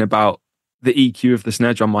thinking about the EQ of the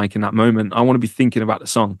snare drum mic in that moment. I want to be thinking about the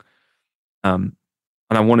song. And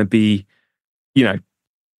I want to be,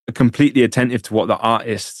 completely attentive to what the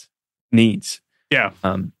artist needs. Yeah.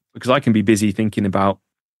 Because I can be busy thinking about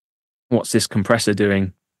what's this compressor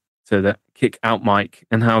doing to the kick out mic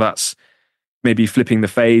and how that's maybe flipping the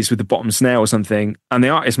phase with the bottom snare or something. And the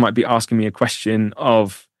artist might be asking me a question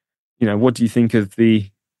of, what do you think of the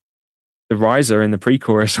riser in the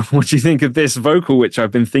pre-chorus? What do you think of this vocal, which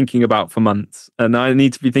I've been thinking about for months? And I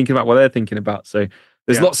need to be thinking about what they're thinking about. So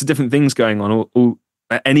there's lots of different things going on all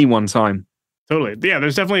at any one time. Totally. Yeah,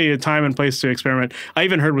 there's definitely a time and place to experiment. I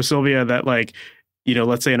even heard with Sylvia that like,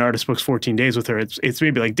 let's say an artist books 14 days with her. It's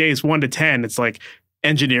maybe like days 1 to 10. It's like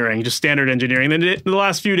engineering, just standard engineering. Then the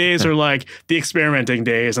last few days are like the experimenting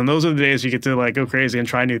days. And those are the days you get to like go crazy and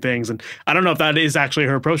try new things. And I don't know if that is actually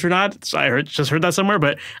her approach or not. So I just heard that somewhere,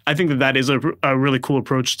 but I think that is a really cool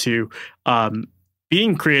approach to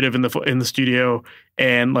being creative in the studio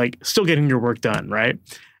and like still getting your work done. Right.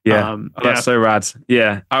 Yeah. That's so rad.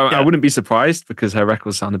 Yeah. I wouldn't be surprised, because her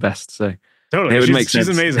records sound the best. So totally. It would make sense.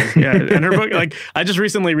 She's amazing. Yeah. And her book, like I just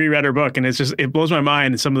recently reread her book, and it blows my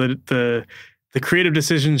mind, some of the creative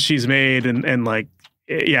decisions she's made, and like,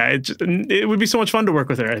 it would be so much fun to work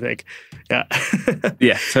with her, I think. Yeah.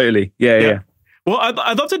 Yeah, totally. Yeah. Well,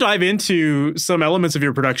 I'd love to dive into some elements of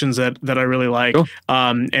your productions that I really like, cool.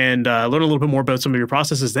 And learn a little bit more about some of your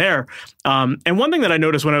processes there. And one thing that I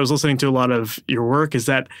noticed when I was listening to a lot of your work is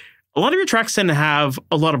that a lot of your tracks tend to have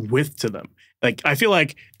a lot of width to them. Like, I feel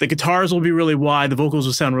like the guitars will be really wide, the vocals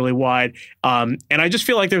will sound really wide. And I just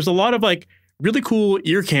feel like there's a lot of like really cool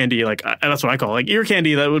ear candy, like that's what I call it, like ear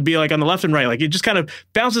candy that would be like on the left and right. Like it just kind of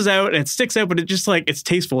bounces out and it sticks out, but it just like, it's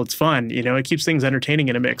tasteful, it's fun, it keeps things entertaining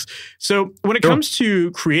in a mix. So when it comes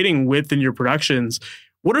to creating width in your productions,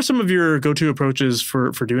 what are some of your go-to approaches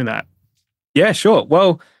for doing that? Yeah, sure.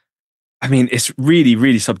 Well, I mean, it's really,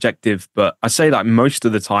 really subjective, but I'd say like most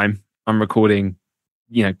of the time I'm recording,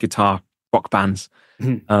 guitar rock bands.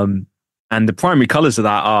 And the primary colors of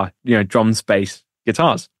that are, drums, bass,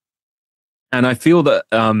 guitars. And I feel that,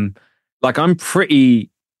 like I'm pretty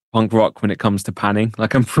punk rock when it comes to panning.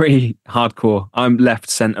 Like I'm pretty hardcore. I'm left,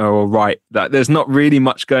 center, or right. Like there's not really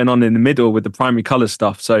much going on in the middle with the primary color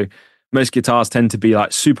stuff. So most guitars tend to be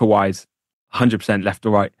like super wide, 100% left or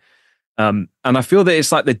right. And I feel that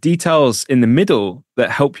it's like the details in the middle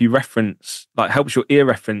that help you reference, like helps your ear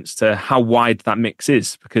reference to how wide that mix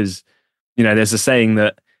is. Because, there's a saying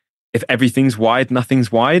that if everything's wide,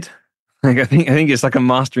 nothing's wide. Like I think it's like a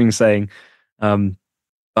mastering saying that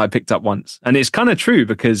I picked up once, and it's kind of true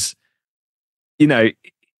because the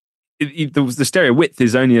stereo width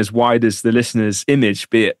is only as wide as the listener's image,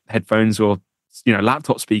 be it headphones or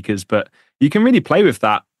laptop speakers. But you can really play with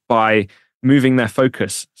that by moving their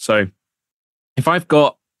focus. So if I've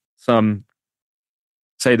got some,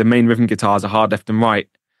 say the main rhythm guitars are hard left and right,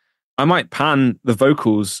 I might pan the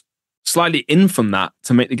vocals slightly in from that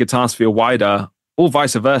to make the guitars feel wider, or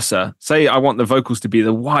vice versa. Say I want the vocals to be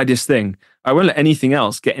the widest thing, I won't let anything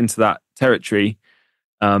else get into that territory.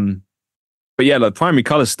 But yeah, the primary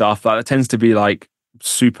color stuff, that tends to be like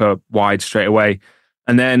super wide straight away.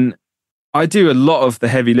 And then I do a lot of the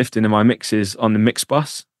heavy lifting in my mixes on the mix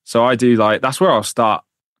bus. So I do that's where I'll start.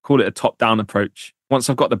 Call it a top-down approach. Once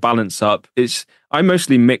I've got the balance up, I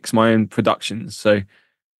mostly mix my own productions. So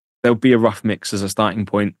there'll be a rough mix as a starting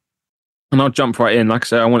point. And I'll jump right in. Like I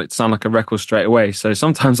say, I want it to sound like a record straight away. So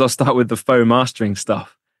sometimes I'll start with the faux mastering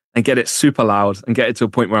stuff and get it super loud and get it to a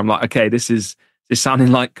point where I'm like, okay, this is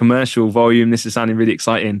sounding like commercial volume. This is sounding really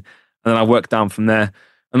exciting. And then I work down from there.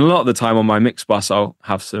 And a lot of the time on my mix bus, I'll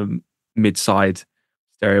have some mid-side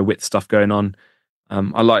stereo width stuff going on.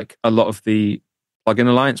 I like a lot of the Plugin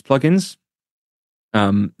Alliance plugins.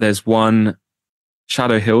 There's one,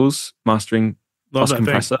 Shadow Hills mastering bus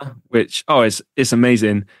compressor, which it's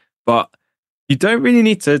amazing. But you don't really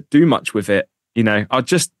need to do much with it. I'll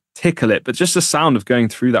just tickle it. But just the sound of going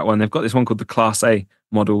through that one, they've got this one called the Class A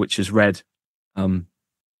model, which is red.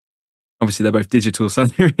 Obviously they're both digital, so I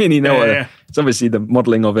don't really know it's obviously the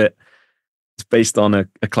modeling of it. It's based on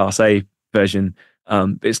a Class A version.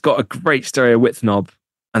 But it's got a great stereo width knob,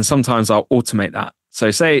 and sometimes I'll automate that.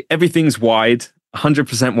 So say everything's wide,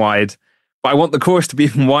 100% wide, but I want the chorus to be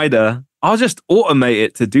even wider. I'll just automate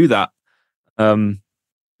it to do that. But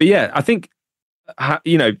yeah, I think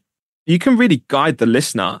you can really guide the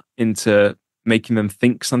listener into making them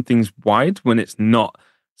think something's wide when it's not.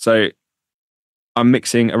 So I'm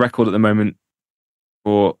mixing a record at the moment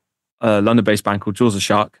for a London-based band called Jaws of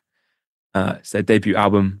Shark. It's their debut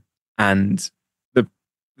album, and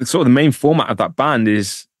the sort of the main format of that band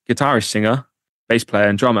is guitarist, singer, bass player,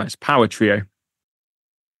 and drummer. It's power trio,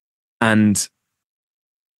 and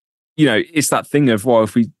it's that thing of, well,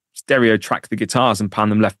 if we stereo track the guitars and pan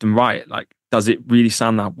them left and right, does it really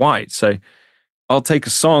sound that wide? So I'll take a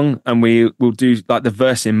song and we'll do the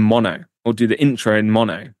verse in mono, or do the intro in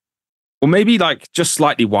mono, or maybe just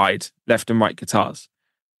slightly wide left and right guitars.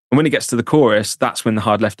 And when it gets to the chorus, that's when the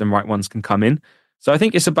hard left and right ones can come in. So I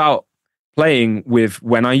think it's about playing with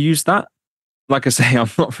when I use that. Like I say, I'm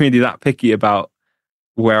not really that picky about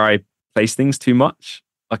where I place things too much.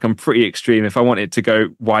 I'm pretty extreme. If I want it to go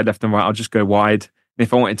wide left and right, I'll just go wide. And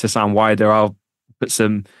if I want it to sound wider, I'll put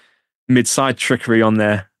some mid-side trickery on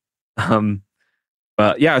there.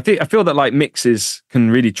 But yeah, I feel that mixes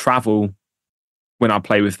can really travel when I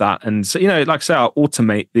play with that. And so, like I say, I'll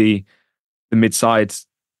automate the mid-side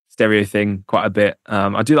stereo thing quite a bit.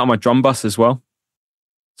 I do that on my drum bus as well.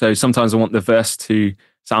 So sometimes I want the verse to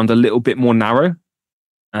sound a little bit more narrow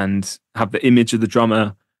and have the image of the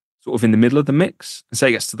drummer sort of in the middle of the mix. And say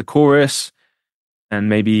it gets to the chorus, and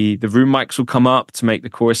maybe the room mics will come up to make the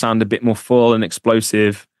chorus sound a bit more full and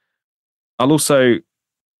explosive. I'll also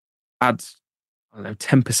add, 10%,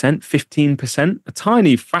 15%, a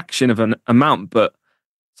tiny fraction of an amount, but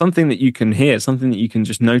something that you can hear, something that you can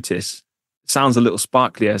just notice. It sounds a little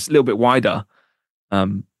sparklier, it's a little bit wider.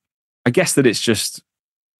 I guess that it's just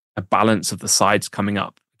a balance of the sides coming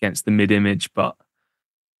up against the mid image, but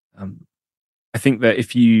I think that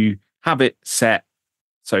if you have it set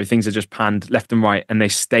so things are just panned left and right and they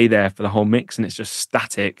stay there for the whole mix and it's just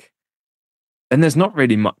static, then there's not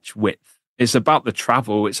really much width. It's about the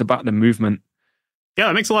travel, it's about the movement. Yeah,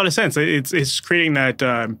 that makes a lot of sense. It's creating that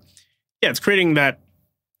it's creating that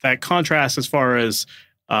contrast as far as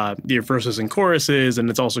the verses and choruses, and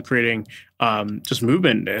it's also creating just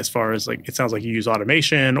movement as far as it sounds like you use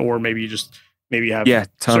automation, or maybe you have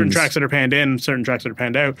certain tracks that are panned in, certain tracks that are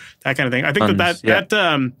panned out, that kind of thing. I think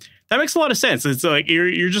that makes a lot of sense. It's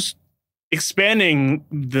you're just expanding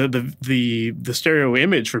the stereo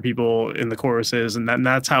image for people in the choruses, and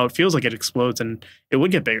that's how it feels like it explodes and it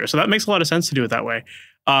would get bigger. So that makes a lot of sense to do it that way.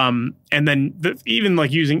 And then even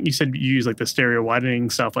you said you use the stereo widening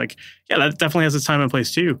stuff, that definitely has its time and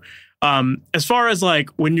place too. As far as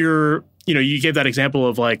when you're, you gave that example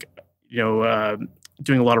of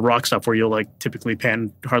doing a lot of rock stuff where you'll typically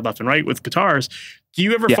pan hard left and right with guitars. Do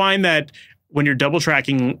you ever find that when you're double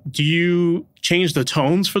tracking, do you change the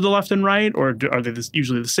tones for the left and right, or are they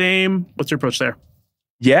usually the same? What's your approach there?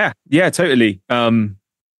 Yeah, totally.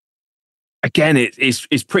 again,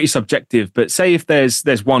 it's pretty subjective. But say if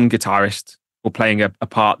there's one guitarist or playing a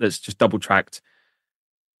part that's just double tracked,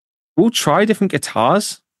 we'll try different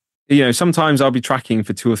guitars. You know, sometimes I'll be tracking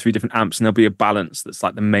for 2 or 3 different amps, and there'll be a balance that's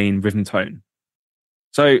like the main rhythm tone.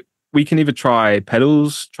 So we can either try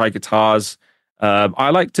pedals, try guitars. I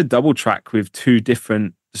like to double track with 2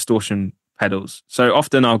 different distortion pedals. So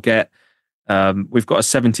often I'll get, we've got a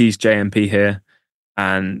 70s JMP here,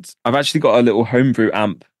 and I've actually got a little homebrew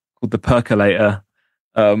amp called the Percolator,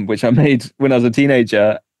 which I made when I was a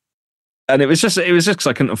teenager. And it was just because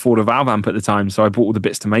I couldn't afford a valve amp at the time. So I bought all the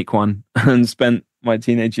bits to make one and spent my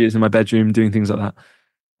teenage years in my bedroom doing things like that.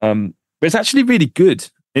 But it's actually really good.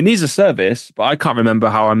 It needs a service, but I can't remember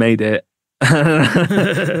how I made it.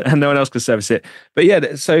 And no one else could service it. But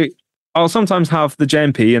yeah, so I'll sometimes have the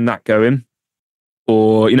JMP and that going,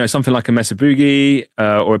 or, you know, something like a Mesa Boogie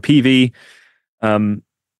or a PV.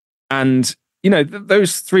 And, you know,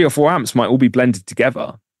 those 3 or 4 amps might all be blended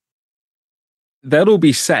together. They'll all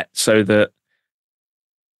be set so that,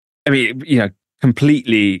 I mean, you know,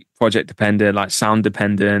 completely project dependent, like sound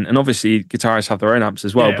dependent. And obviously guitarists have their own amps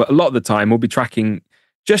as well. Yeah. But a lot of the time we'll be tracking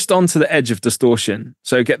just onto the edge of distortion.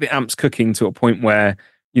 So get the amps cooking to a point where,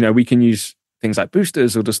 you know, we can use things like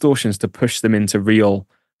boosters or distortions to push them into real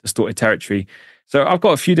distorted territory. So I've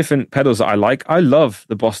got a few different pedals that I like. I love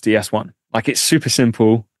the Boss DS1. Like, it's super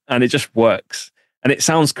simple and it just works. And it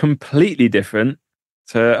sounds completely different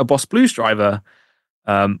to a Boss Blues driver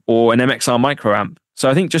or an MXR micro amp. So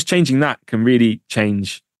I think just changing that can really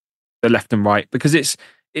change the left and right, because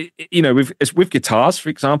you know, with guitars, for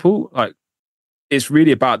example, like, it's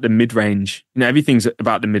really about the mid-range. You know, everything's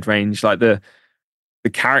about the mid-range. Like the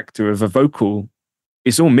character of a vocal,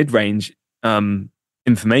 it's all mid-range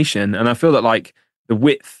information. And I feel that, like, the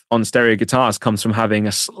width on stereo guitars comes from having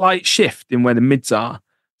a slight shift in where the mids are.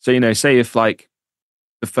 So, you know, say if, like,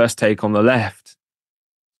 the first take on the left,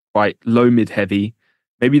 quite low mid heavy,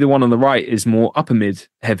 maybe the one on the right is more upper mid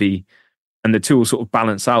heavy, and the two will sort of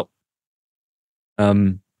balance out.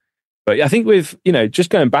 But I think with, you know, just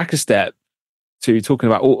going back a step to talking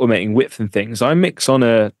about automating width and things, I mix on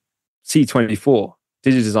a C24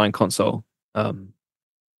 Digidesign console.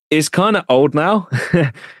 It's kind of old now.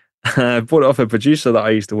 I bought it off a producer that I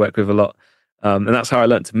used to work with a lot. And that's how I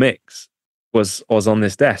learned to mix, was on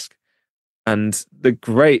this desk. And the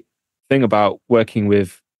great thing about working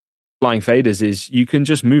with flying faders is you can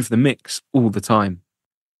just move the mix all the time.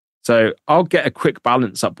 So I'll get a quick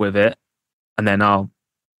balance up with it, and then I'll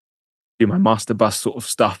do my master bus sort of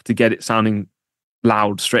stuff to get it sounding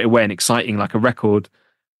loud straight away and exciting like a record.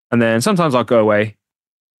 And then sometimes I'll go away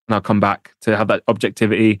and I'll come back to have that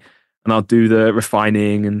objectivity, and I'll do the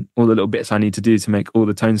refining and all the little bits I need to do to make all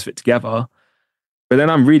the tones fit together. But then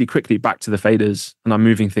I'm really quickly back to the faders, and I'm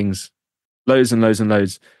moving things loads and loads and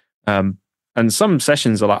loads. And some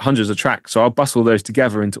sessions are like hundreds of tracks. So I'll bust all those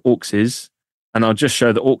together into auxes, and I'll just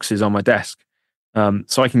show the auxes on my desk.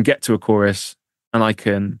 So I can get to a chorus, and I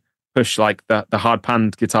can push like the hard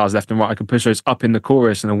panned guitars left and right. I can push those up in the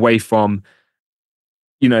chorus and away from,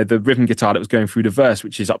 you know, the rhythm guitar that was going through the verse,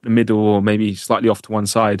 which is up the middle or maybe slightly off to one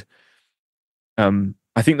side.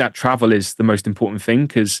 I think that travel is the most important thing,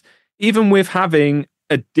 because even with having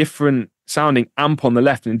a different sounding amp on the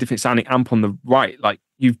left and a different sounding amp on the right, like,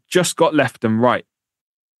 you've just got left and right.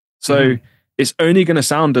 So it's only going to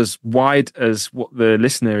sound as wide as what the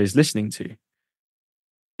listener is listening to.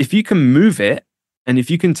 If you can move it, and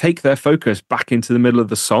if you can take their focus back into the middle of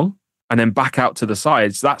the song and then back out to the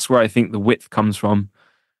sides, that's where I think the width comes from.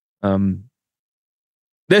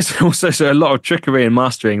 There's also a lot of trickery in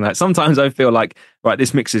mastering. Like, sometimes I feel like, right,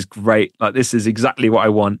 this mix is great. Like, this is exactly what I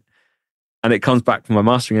want. And it comes back from my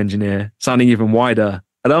mastering engineer sounding even wider.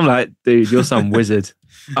 And I'm like, dude, you're some wizard.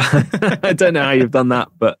 I don't know how you've done that,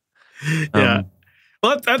 but yeah.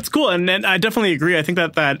 Well, that's cool. And I definitely agree. I think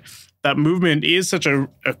that movement is such a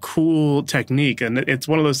cool technique. And it's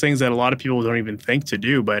one of those things that a lot of people don't even think to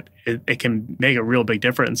do, but it can make a real big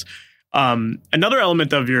difference. Another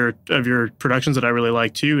element of your productions that I really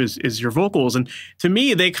like too is your vocals. And to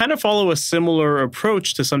me, they kind of follow a similar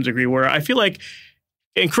approach to some degree, where I feel like,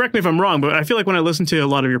 and correct me if I'm wrong, but I feel like when I listen to a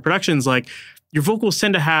lot of your productions, like, your vocals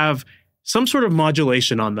tend to have some sort of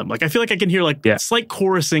modulation on them. Like, I feel like I can hear like slight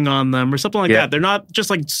chorusing on them or something like that. They're not just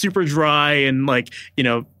like super dry and like, you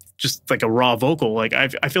know, just like a raw vocal. Like, I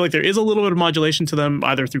feel like there is a little bit of modulation to them,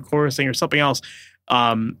 either through chorusing or something else.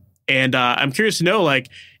 And I'm curious to know, like,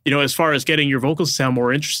 you know, as far as getting your vocals to sound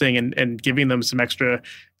more interesting and giving them some extra,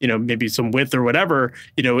 you know, maybe some width or whatever,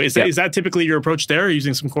 you know, is that typically your approach there,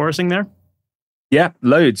 using some chorusing there? Yeah,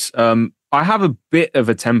 loads. I have a bit of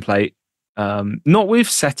a template, not with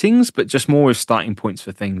settings, but just more with starting points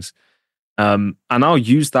for things. And I'll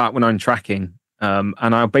use that when I'm tracking. And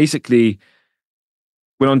I'll basically,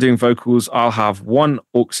 when I'm doing vocals, I'll have one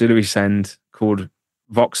auxiliary send called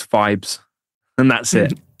Vox Vibes, and that's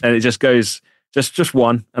it. And it just goes, just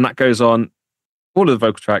one, and that goes on all of the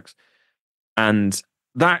vocal tracks. And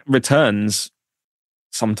that returns,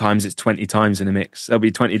 sometimes it's 20 times in a mix. There'll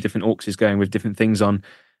be 20 different auxes going with different things on.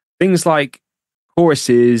 Things like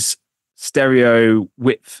choruses, stereo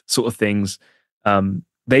width sort of things.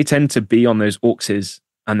 They tend to be on those auxes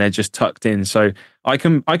and they're just tucked in. So I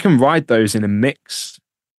can ride those in a mix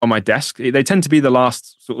on my desk. They tend to be the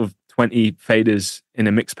last sort of 20 faders in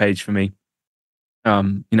a mix page for me.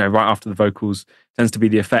 Right after the vocals tends to be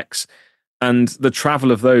the effects. And the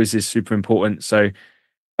travel of those is super important. So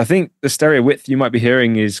I think the stereo width you might be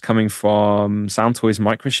hearing is coming from Soundtoys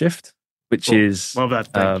Microshift, which is love that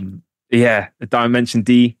thing. The Dimension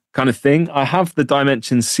D kind of thing. I have the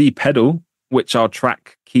Dimension C pedal, which I'll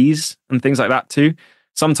track keys and things like that too.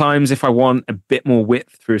 Sometimes if I want a bit more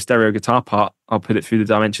width through a stereo guitar part, I'll put it through the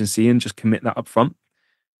Dimension C and just commit that up front.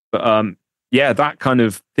 But that kind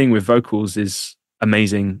of thing with vocals is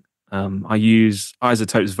amazing. I use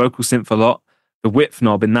iZotope's vocal synth a lot. The width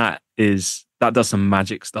knob in that does some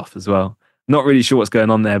magic stuff as well. Not really sure what's going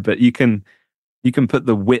on there, but you can put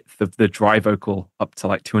the width of the dry vocal up to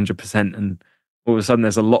like 200%, and all of a sudden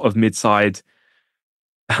there's a lot of mid-side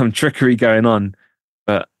trickery going on.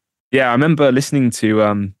 But yeah, I remember listening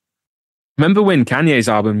to remember when Kanye's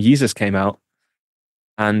album Yeezus came out,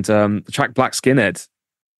 and the track Black Skinhead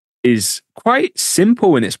is quite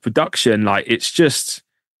simple in its production. Like, it's just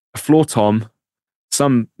a floor tom,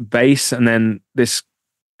 some bass, and then this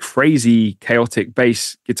crazy chaotic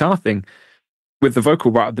bass guitar thing with the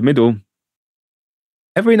vocal right at the middle.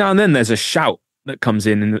 Every now and then there's a shout that comes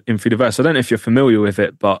in through the verse. I don't know if you're familiar with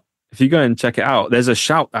it, but if you go and check it out, there's a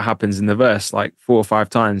shout that happens in the verse like 4 or 5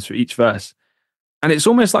 times for each verse. And it's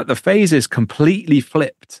almost like the phase is completely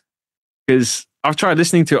flipped, because I've tried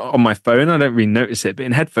listening to it on my phone. I don't really notice it, but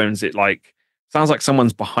in headphones, it like sounds like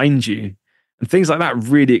someone's behind you, and things like that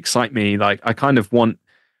really excite me. Like, I kind of want,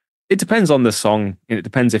 it depends on the song and it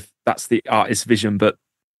depends if that's the artist's vision, but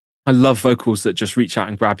I love vocals that just reach out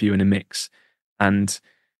and grab you in a mix. And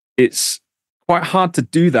it's quite hard to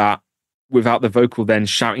do that without the vocal then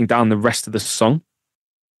shouting down the rest of the song.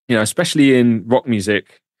 Especially in rock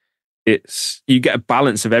music, you get a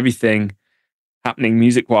balance of everything happening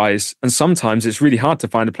music-wise, and sometimes it's really hard to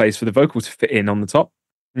find a place for the vocal to fit in on the top.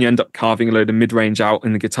 And you end up carving a load of mid-range out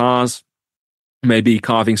in the guitars, maybe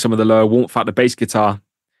carving some of the lower warmth out the bass guitar,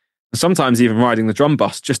 and sometimes even riding the drum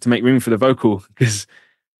bus just to make room for the vocal, because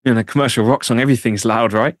in a commercial rock song, everything's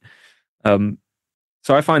loud, right?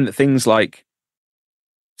 So I find that things like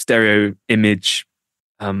stereo image,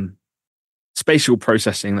 spatial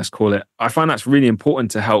processing, let's call it, I find that's really important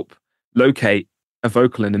to help locate a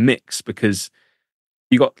vocal in a mix, because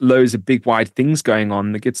you got loads of big wide things going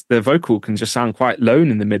on. The vocal can just sound quite lone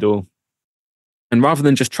in the middle, and rather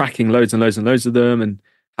than just tracking loads and loads and loads of them and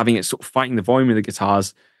having it sort of fighting the volume of the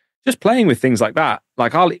guitars, just playing with things like that.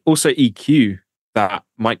 Like, I'll also EQ that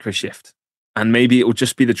micro shift, and maybe it will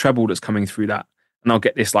just be the treble that's coming through that, and I'll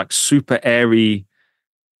get this like super airy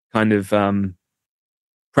kind of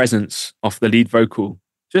presence off the lead vocal,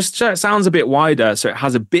 just so it sounds a bit wider, so it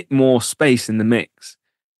has a bit more space in the mix.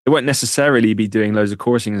 It won't necessarily be doing loads of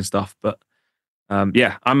chorusing and stuff, but I'm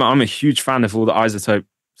a huge fan of all the iZotope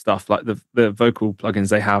stuff. Like the vocal plugins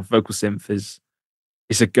they have, vocal synth is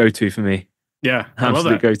a go-to for me. Yeah,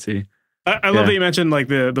 absolute go-to. I love that you mentioned like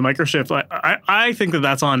the microshift. I think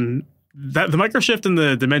that's on that. The microshift and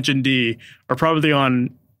the Dimension D are probably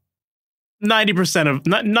on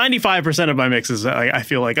 95% of my mixes. I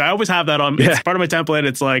feel like I always have that on. It's part of my template.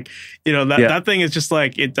 It's like, that thing is just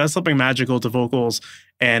like, it does something magical to vocals,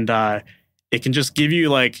 and it can just give you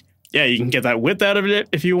like, you can get that width out of it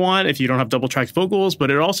if you want, if you don't have double tracked vocals, but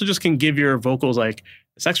it also just can give your vocals like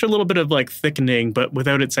this extra little bit of like thickening, but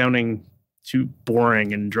without it sounding too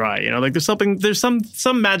boring and dry. Like there's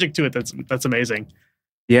some magic to it that's amazing.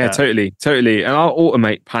 Yeah, totally. And I'll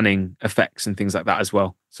automate panning effects and things like that as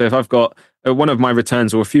well. So if I've got one of my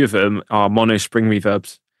returns, or a few of them, are mono spring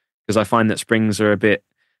reverbs, because I find that springs are they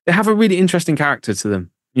have a really interesting character to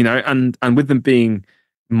them, and with them being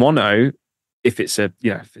mono, if it's a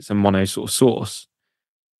mono sort of source,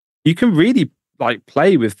 you can really like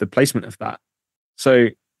play with the placement of that. So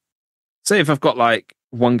say if I've got like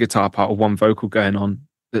one guitar part or one vocal going on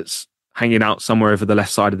that's hanging out somewhere over the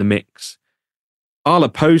left side of the mix, I'll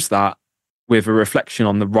oppose that with a reflection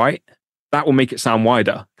on the right. That will make it sound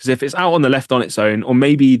wider, because if it's out on the left on its own, or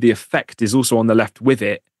maybe the effect is also on the left with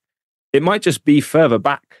it, it might just be further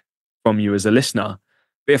back from you as a listener.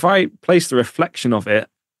 But if I place the reflection of it,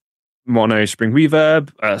 mono, spring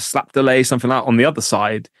reverb, slap delay, something like that on the other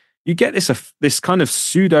side, you get this kind of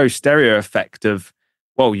pseudo stereo effect of,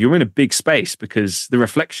 well, you're in a big space because the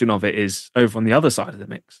reflection of it is over on the other side of the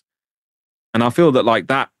mix. And I feel that like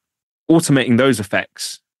that, automating those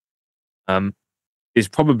effects is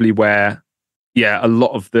probably where, a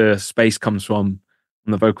lot of the space comes from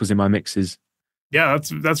the vocals in my mixes. Yeah,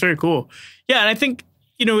 that's very cool. Yeah, and I think,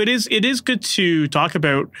 it is good to talk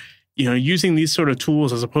about, using these sort of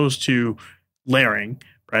tools as opposed to layering,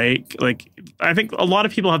 right? Like, I think a lot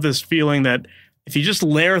of people have this feeling that if you just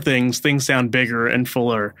layer things sound bigger and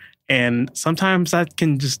fuller. And sometimes that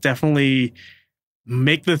can just definitely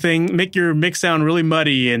make your mix sound really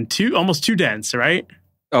muddy and almost too dense, right?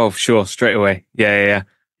 Oh, sure. Straight away. Yeah.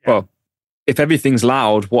 Well, if everything's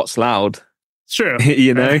loud, what's loud? It's true.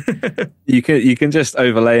 You can just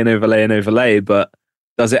overlay and overlay and overlay, but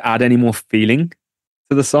does it add any more feeling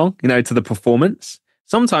to the song, to the performance?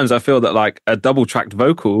 Sometimes I feel that like a double tracked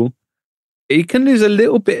vocal, you can lose a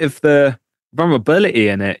little bit of the vulnerability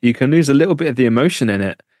in it. You can lose a little bit of the emotion in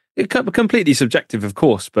it. It's completely subjective, of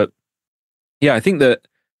course, but yeah, I think that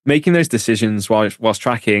making those decisions whilst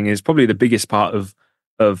tracking is probably the biggest part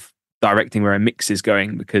of directing where a mix is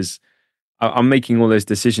going, because I'm making all those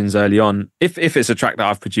decisions early on if it's a track that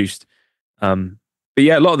I've produced. But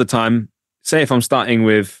yeah, a lot of the time, say if I'm starting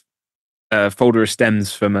with a folder of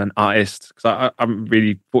stems from an artist, because I'm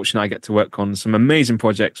really fortunate I get to work on some amazing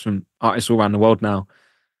projects from artists all around the world now.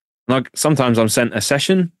 And sometimes I'm sent a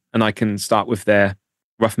session and I can start with their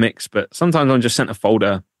rough mix, but sometimes I'm just sent a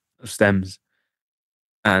folder of stems.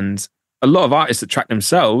 And a lot of artists that track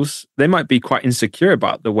themselves, they might be quite insecure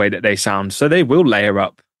about the way that they sound. So they will layer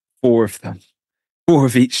up 4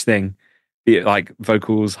 of each thing, be it like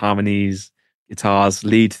vocals, harmonies, guitars,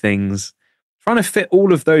 lead things. Trying to fit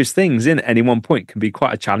all of those things in at any one point can be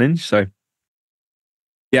quite a challenge. So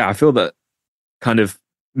yeah, I feel that kind of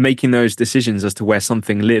making those decisions as to where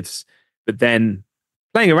something lives, but then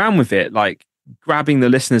playing around with it, like grabbing the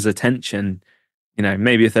listener's attention,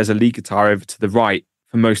 maybe if there's a lead guitar over to the right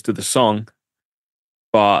for most of the song,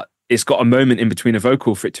 but it's got a moment in between a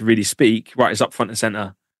vocal for it to really speak, right, it's up front and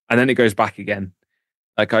center, and then it goes back again.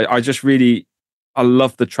 Like I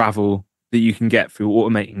love the travel that you can get through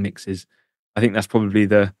automating mixes. I think that's probably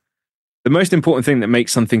the most important thing that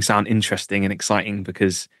makes something sound interesting and exciting,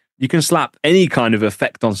 because you can slap any kind of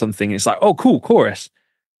effect on something. It's like, oh, cool, chorus.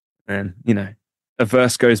 And, a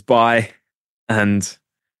verse goes by and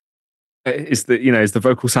is the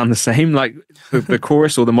vocal sound the same? Like the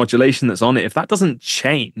chorus or the modulation that's on it, if that doesn't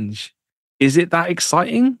change, is it that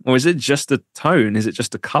exciting? Or is it just a tone? Is it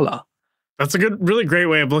just a color? That's a really great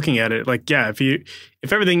way of looking at it. Like, yeah,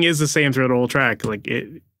 if everything is the same throughout the whole track, like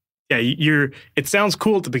it sounds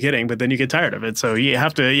cool at the beginning, but then you get tired of it. So you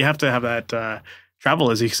have to have that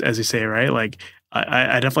travel, as you say, right? Like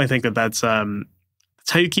I definitely think that's how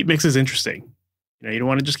you keep mixes interesting. You don't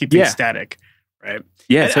want to just keep things static, right?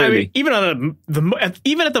 Yeah, and, totally. I mean,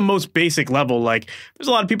 even at the most basic level, like there's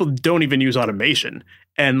a lot of people who don't even use automation,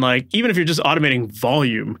 and like even if you're just automating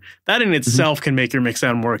volume, that in itself can make your mix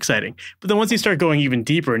sound more exciting. But then once you start going even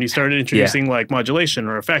deeper and you start introducing like modulation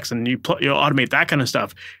or effects, and you automate that kind of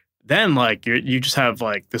stuff, then like you just have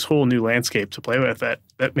like this whole new landscape to play with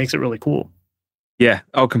that makes it really cool. Yeah.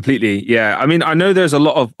 Oh, completely. Yeah. I mean, I know there's a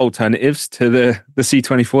lot of alternatives to the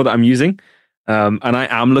C24 that I'm using. And I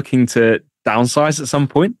am looking to downsize at some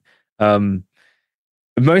point.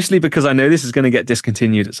 Mostly because I know this is going to get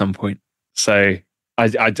discontinued at some point. So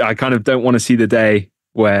I kind of don't want to see the day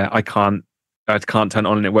where I can't turn it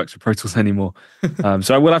on and it works with Pro Tools anymore.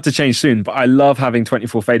 So I will have to change soon, but I love having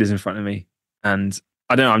 24 faders in front of me. And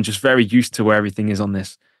I don't know, I'm just very used to where everything is on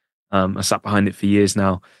this. I sat behind it for years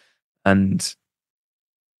now. And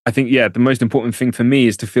I think, the most important thing for me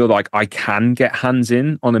is to feel like I can get hands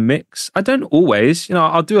in on a mix. I don't always,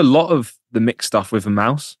 I'll do a lot of the mix stuff with a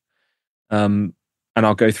mouse. And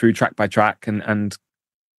I'll go through track by track and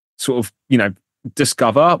sort of,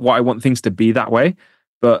 discover why I want things to be that way.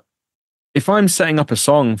 But if I'm setting up a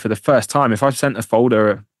song for the first time, if I've sent a folder,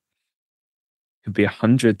 it could be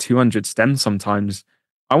 100, 200 stems sometimes,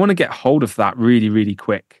 I want to get hold of that really, really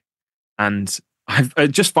quick. And I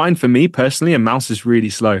just find for me personally, a mouse is really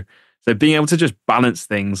slow. So being able to just balance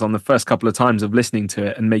things on the first couple of times of listening to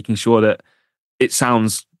it and making sure that it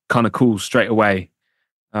sounds kind of cool straight away,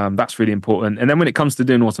 that's really important. And then when it comes to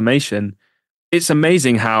doing automation, it's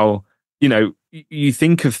amazing how, you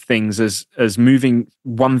think of things as moving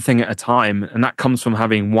one thing at a time, and that comes from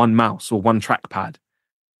having one mouse or one trackpad.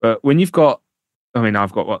 But when you've got,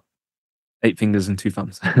 I've got 8 fingers and 2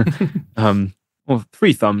 thumbs, or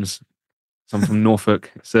 3 thumbs. So I'm from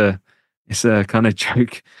Norfolk. It's a kind of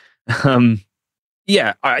joke.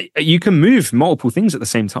 Yeah, you can move multiple things at the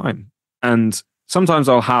same time. And sometimes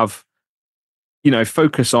I'll have,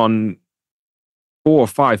 focus on 4 or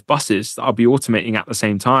 5 buses that I'll be automating at the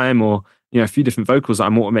same time, or, a few different vocals that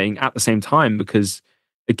I'm automating at the same time. Because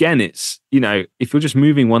again, it's, if you're just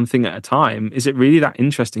moving one thing at a time, is it really that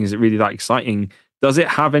interesting? Is it really that exciting? Does it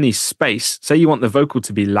have any space? Say you want the vocal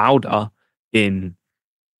to be louder in,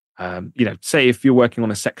 say if you're working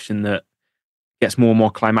on a section that gets more and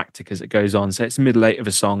more climactic as it goes on. So it's middle 8 of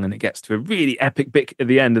a song and it gets to a really epic bit at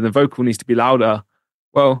the end and the vocal needs to be louder.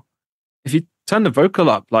 Well, if you turn the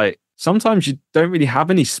vocal up, like sometimes you don't really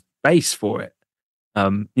have any space for it.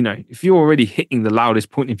 If you're already hitting the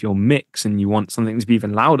loudest point of your mix and you want something to be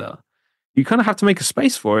even louder, you kind of have to make a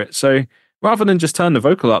space for it. So rather than just turn the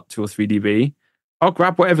vocal up 2 or 3 dB, I'll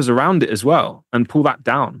grab whatever's around it as well and pull that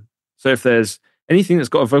down. So if there's anything that's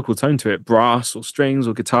got a vocal tone to it, brass or strings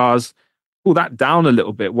or guitars, pull that down a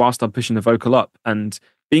little bit whilst I'm pushing the vocal up. And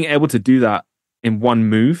being able to do that in one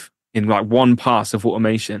move, in like one pass of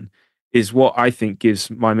automation, is what I think gives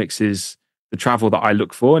my mixes the travel that I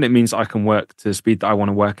look for. And it means I can work to the speed that I want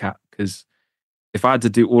to work at. Because if I had to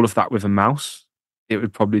do all of that with a mouse, it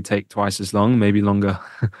would probably take twice as long, maybe longer.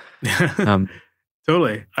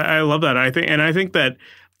 Totally. I love that. I think that,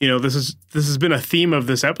 this has been a theme of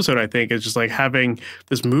this episode, I think, is just like having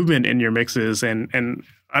this movement in your mixes and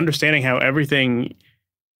understanding how everything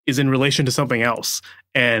is in relation to something else.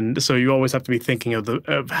 And so you always have to be thinking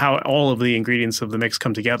of how all of the ingredients of the mix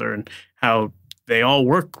come together and how they all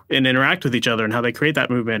work and interact with each other and how they create that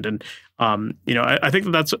movement. And, I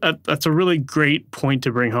think that's a really great point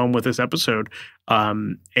to bring home with this episode.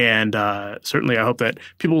 Certainly I hope that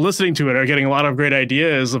people listening to it are getting a lot of great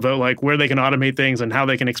ideas about like where they can automate things and how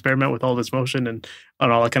they can experiment with all this motion and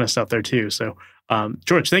all that kind of stuff there too. So,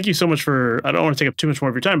 George, thank you so much I don't want to take up too much more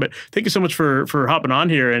of your time, but thank you so much for hopping on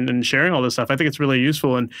here and sharing all this stuff. I think it's really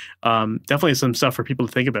useful and definitely some stuff for people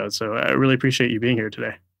to think about. So I really appreciate you being here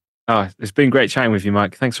today. Oh, it's been great chatting with you,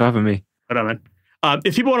 Mike. Thanks for having me. Right on, man.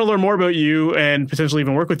 If people want to learn more about you and potentially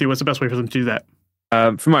even work with you, what's the best way for them to do that?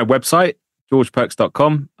 From my website,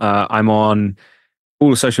 georgeperks.com. I'm on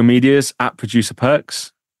all the social medias at Producer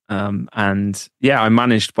Perks. I'm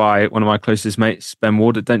managed by one of my closest mates, Ben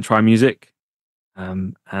Ward at Don't Try Music.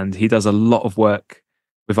 And he does a lot of work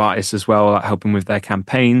with artists as well, like helping with their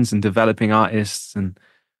campaigns and developing artists. And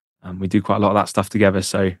we do quite a lot of that stuff together.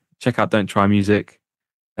 So check out Don't Try Music.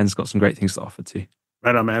 Ben's got some great things to offer too.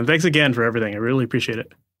 Right on, man. Thanks again for everything. I really appreciate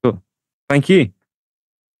it. Cool. Thank you.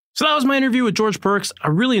 So that was my interview with George Perks. I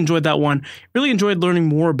really enjoyed that one. Really enjoyed learning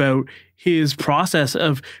more about his process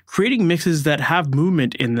of creating mixes that have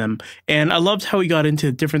movement in them. And I loved how he got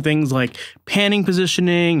into different things like panning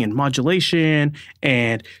positioning and modulation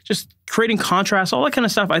and just creating contrast, all that kind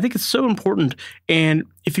of stuff. I think it's so important. And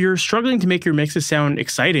if you're struggling to make your mixes sound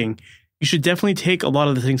exciting, you should definitely take a lot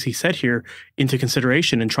of the things he said here into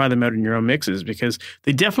consideration and try them out in your own mixes because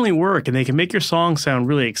they definitely work and they can make your song sound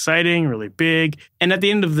really exciting, really big. And at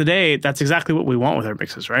the end of the day, that's exactly what we want with our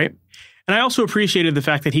mixes, right? And I also appreciated the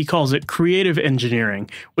fact that he calls it creative engineering,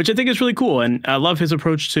 which I think is really cool. And I love his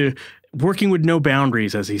approach to working with no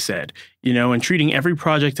boundaries, as he said, and treating every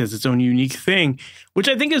project as its own unique thing, which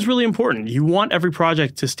I think is really important. You want every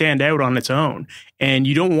project to stand out on its own, and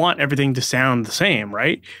you don't want everything to sound the same,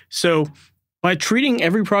 right? So by treating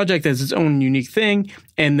every project as its own unique thing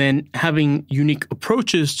and then having unique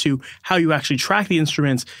approaches to how you actually track the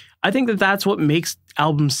instruments, I think that that's what makes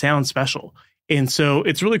albums sound special. And so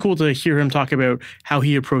it's really cool to hear him talk about how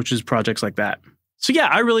he approaches projects like that. So yeah,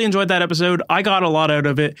 I really enjoyed that episode. I got a lot out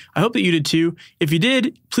of it. I hope that you did too. If you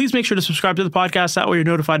did, please make sure to subscribe to the podcast. That way you're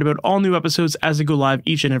notified about all new episodes as they go live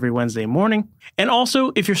each and every Wednesday morning. And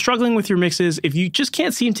also, if you're struggling with your mixes, if you just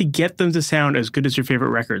can't seem to get them to sound as good as your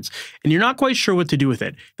favorite records, and you're not quite sure what to do with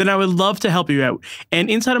it, then I would love to help you out. And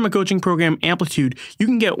inside of my coaching program, Amplitude, you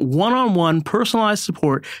can get one-on-one personalized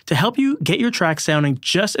support to help you get your tracks sounding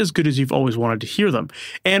just as good as you've always wanted to hear them.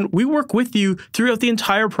 And we work with you throughout the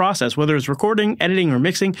entire process, whether it's recording, editing, or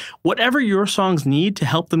mixing, whatever your songs need to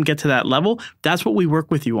help them get to that level, that's what we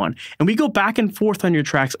work with you on. And we go back and forth on your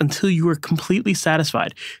tracks until you are completely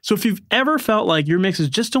satisfied. So if you've ever felt like your mixes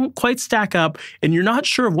just don't quite stack up and you're not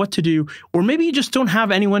sure of what to do, or maybe you just don't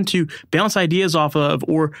have anyone to bounce ideas off of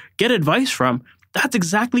or get advice from, that's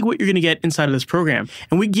exactly what you're going to get inside of this program.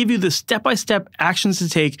 And we give you the step-by-step actions to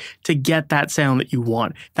take to get that sound that you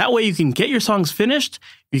want. That way you can get your songs finished,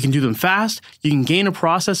 you can do them fast, you can gain a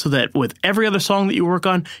process so that with every other song that you work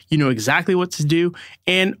on, you know exactly what to do.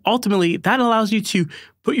 And ultimately, that allows you to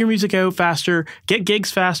put your music out faster, get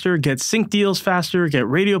gigs faster, get sync deals faster, get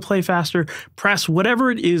radio play faster, press,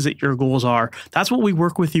 whatever it is that your goals are. That's what we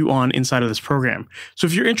work with you on inside of this program. So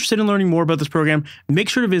if you're interested in learning more about this program, make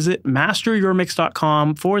sure to visit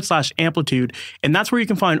MasterYourMix.com/amplitude. And that's where you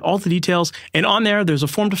can find all the details. And on there's a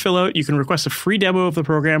form to fill out. You can request a free demo of the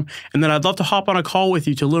program. And then I'd love to hop on a call with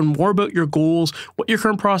you to learn more about your goals, what your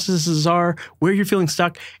current processes are, where you're feeling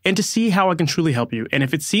stuck, and to see how I can truly help you. And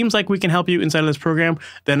if it seems like we can help you inside of this program,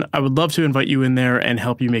 then I would love to invite you in there and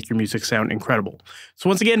help you make your music sound incredible. So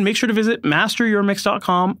once again, make sure to visit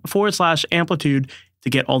MasterYourMix.com/amplitude to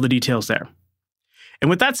get all the details there. And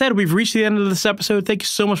with that said, we've reached the end of this episode. Thank you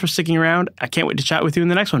so much for sticking around. I can't wait to chat with you in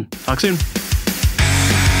the next one. Talk soon.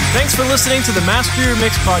 Thanks for listening to the Master Your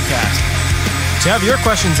Mix podcast. To have your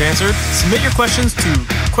questions answered, submit your questions to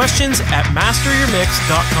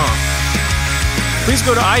questions@masteryourmix.com. Please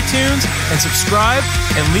go to iTunes and subscribe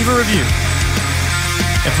and leave a review.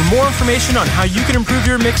 And for more information on how you can improve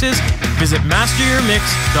your mixes, visit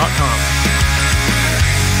MasterYourMix.com.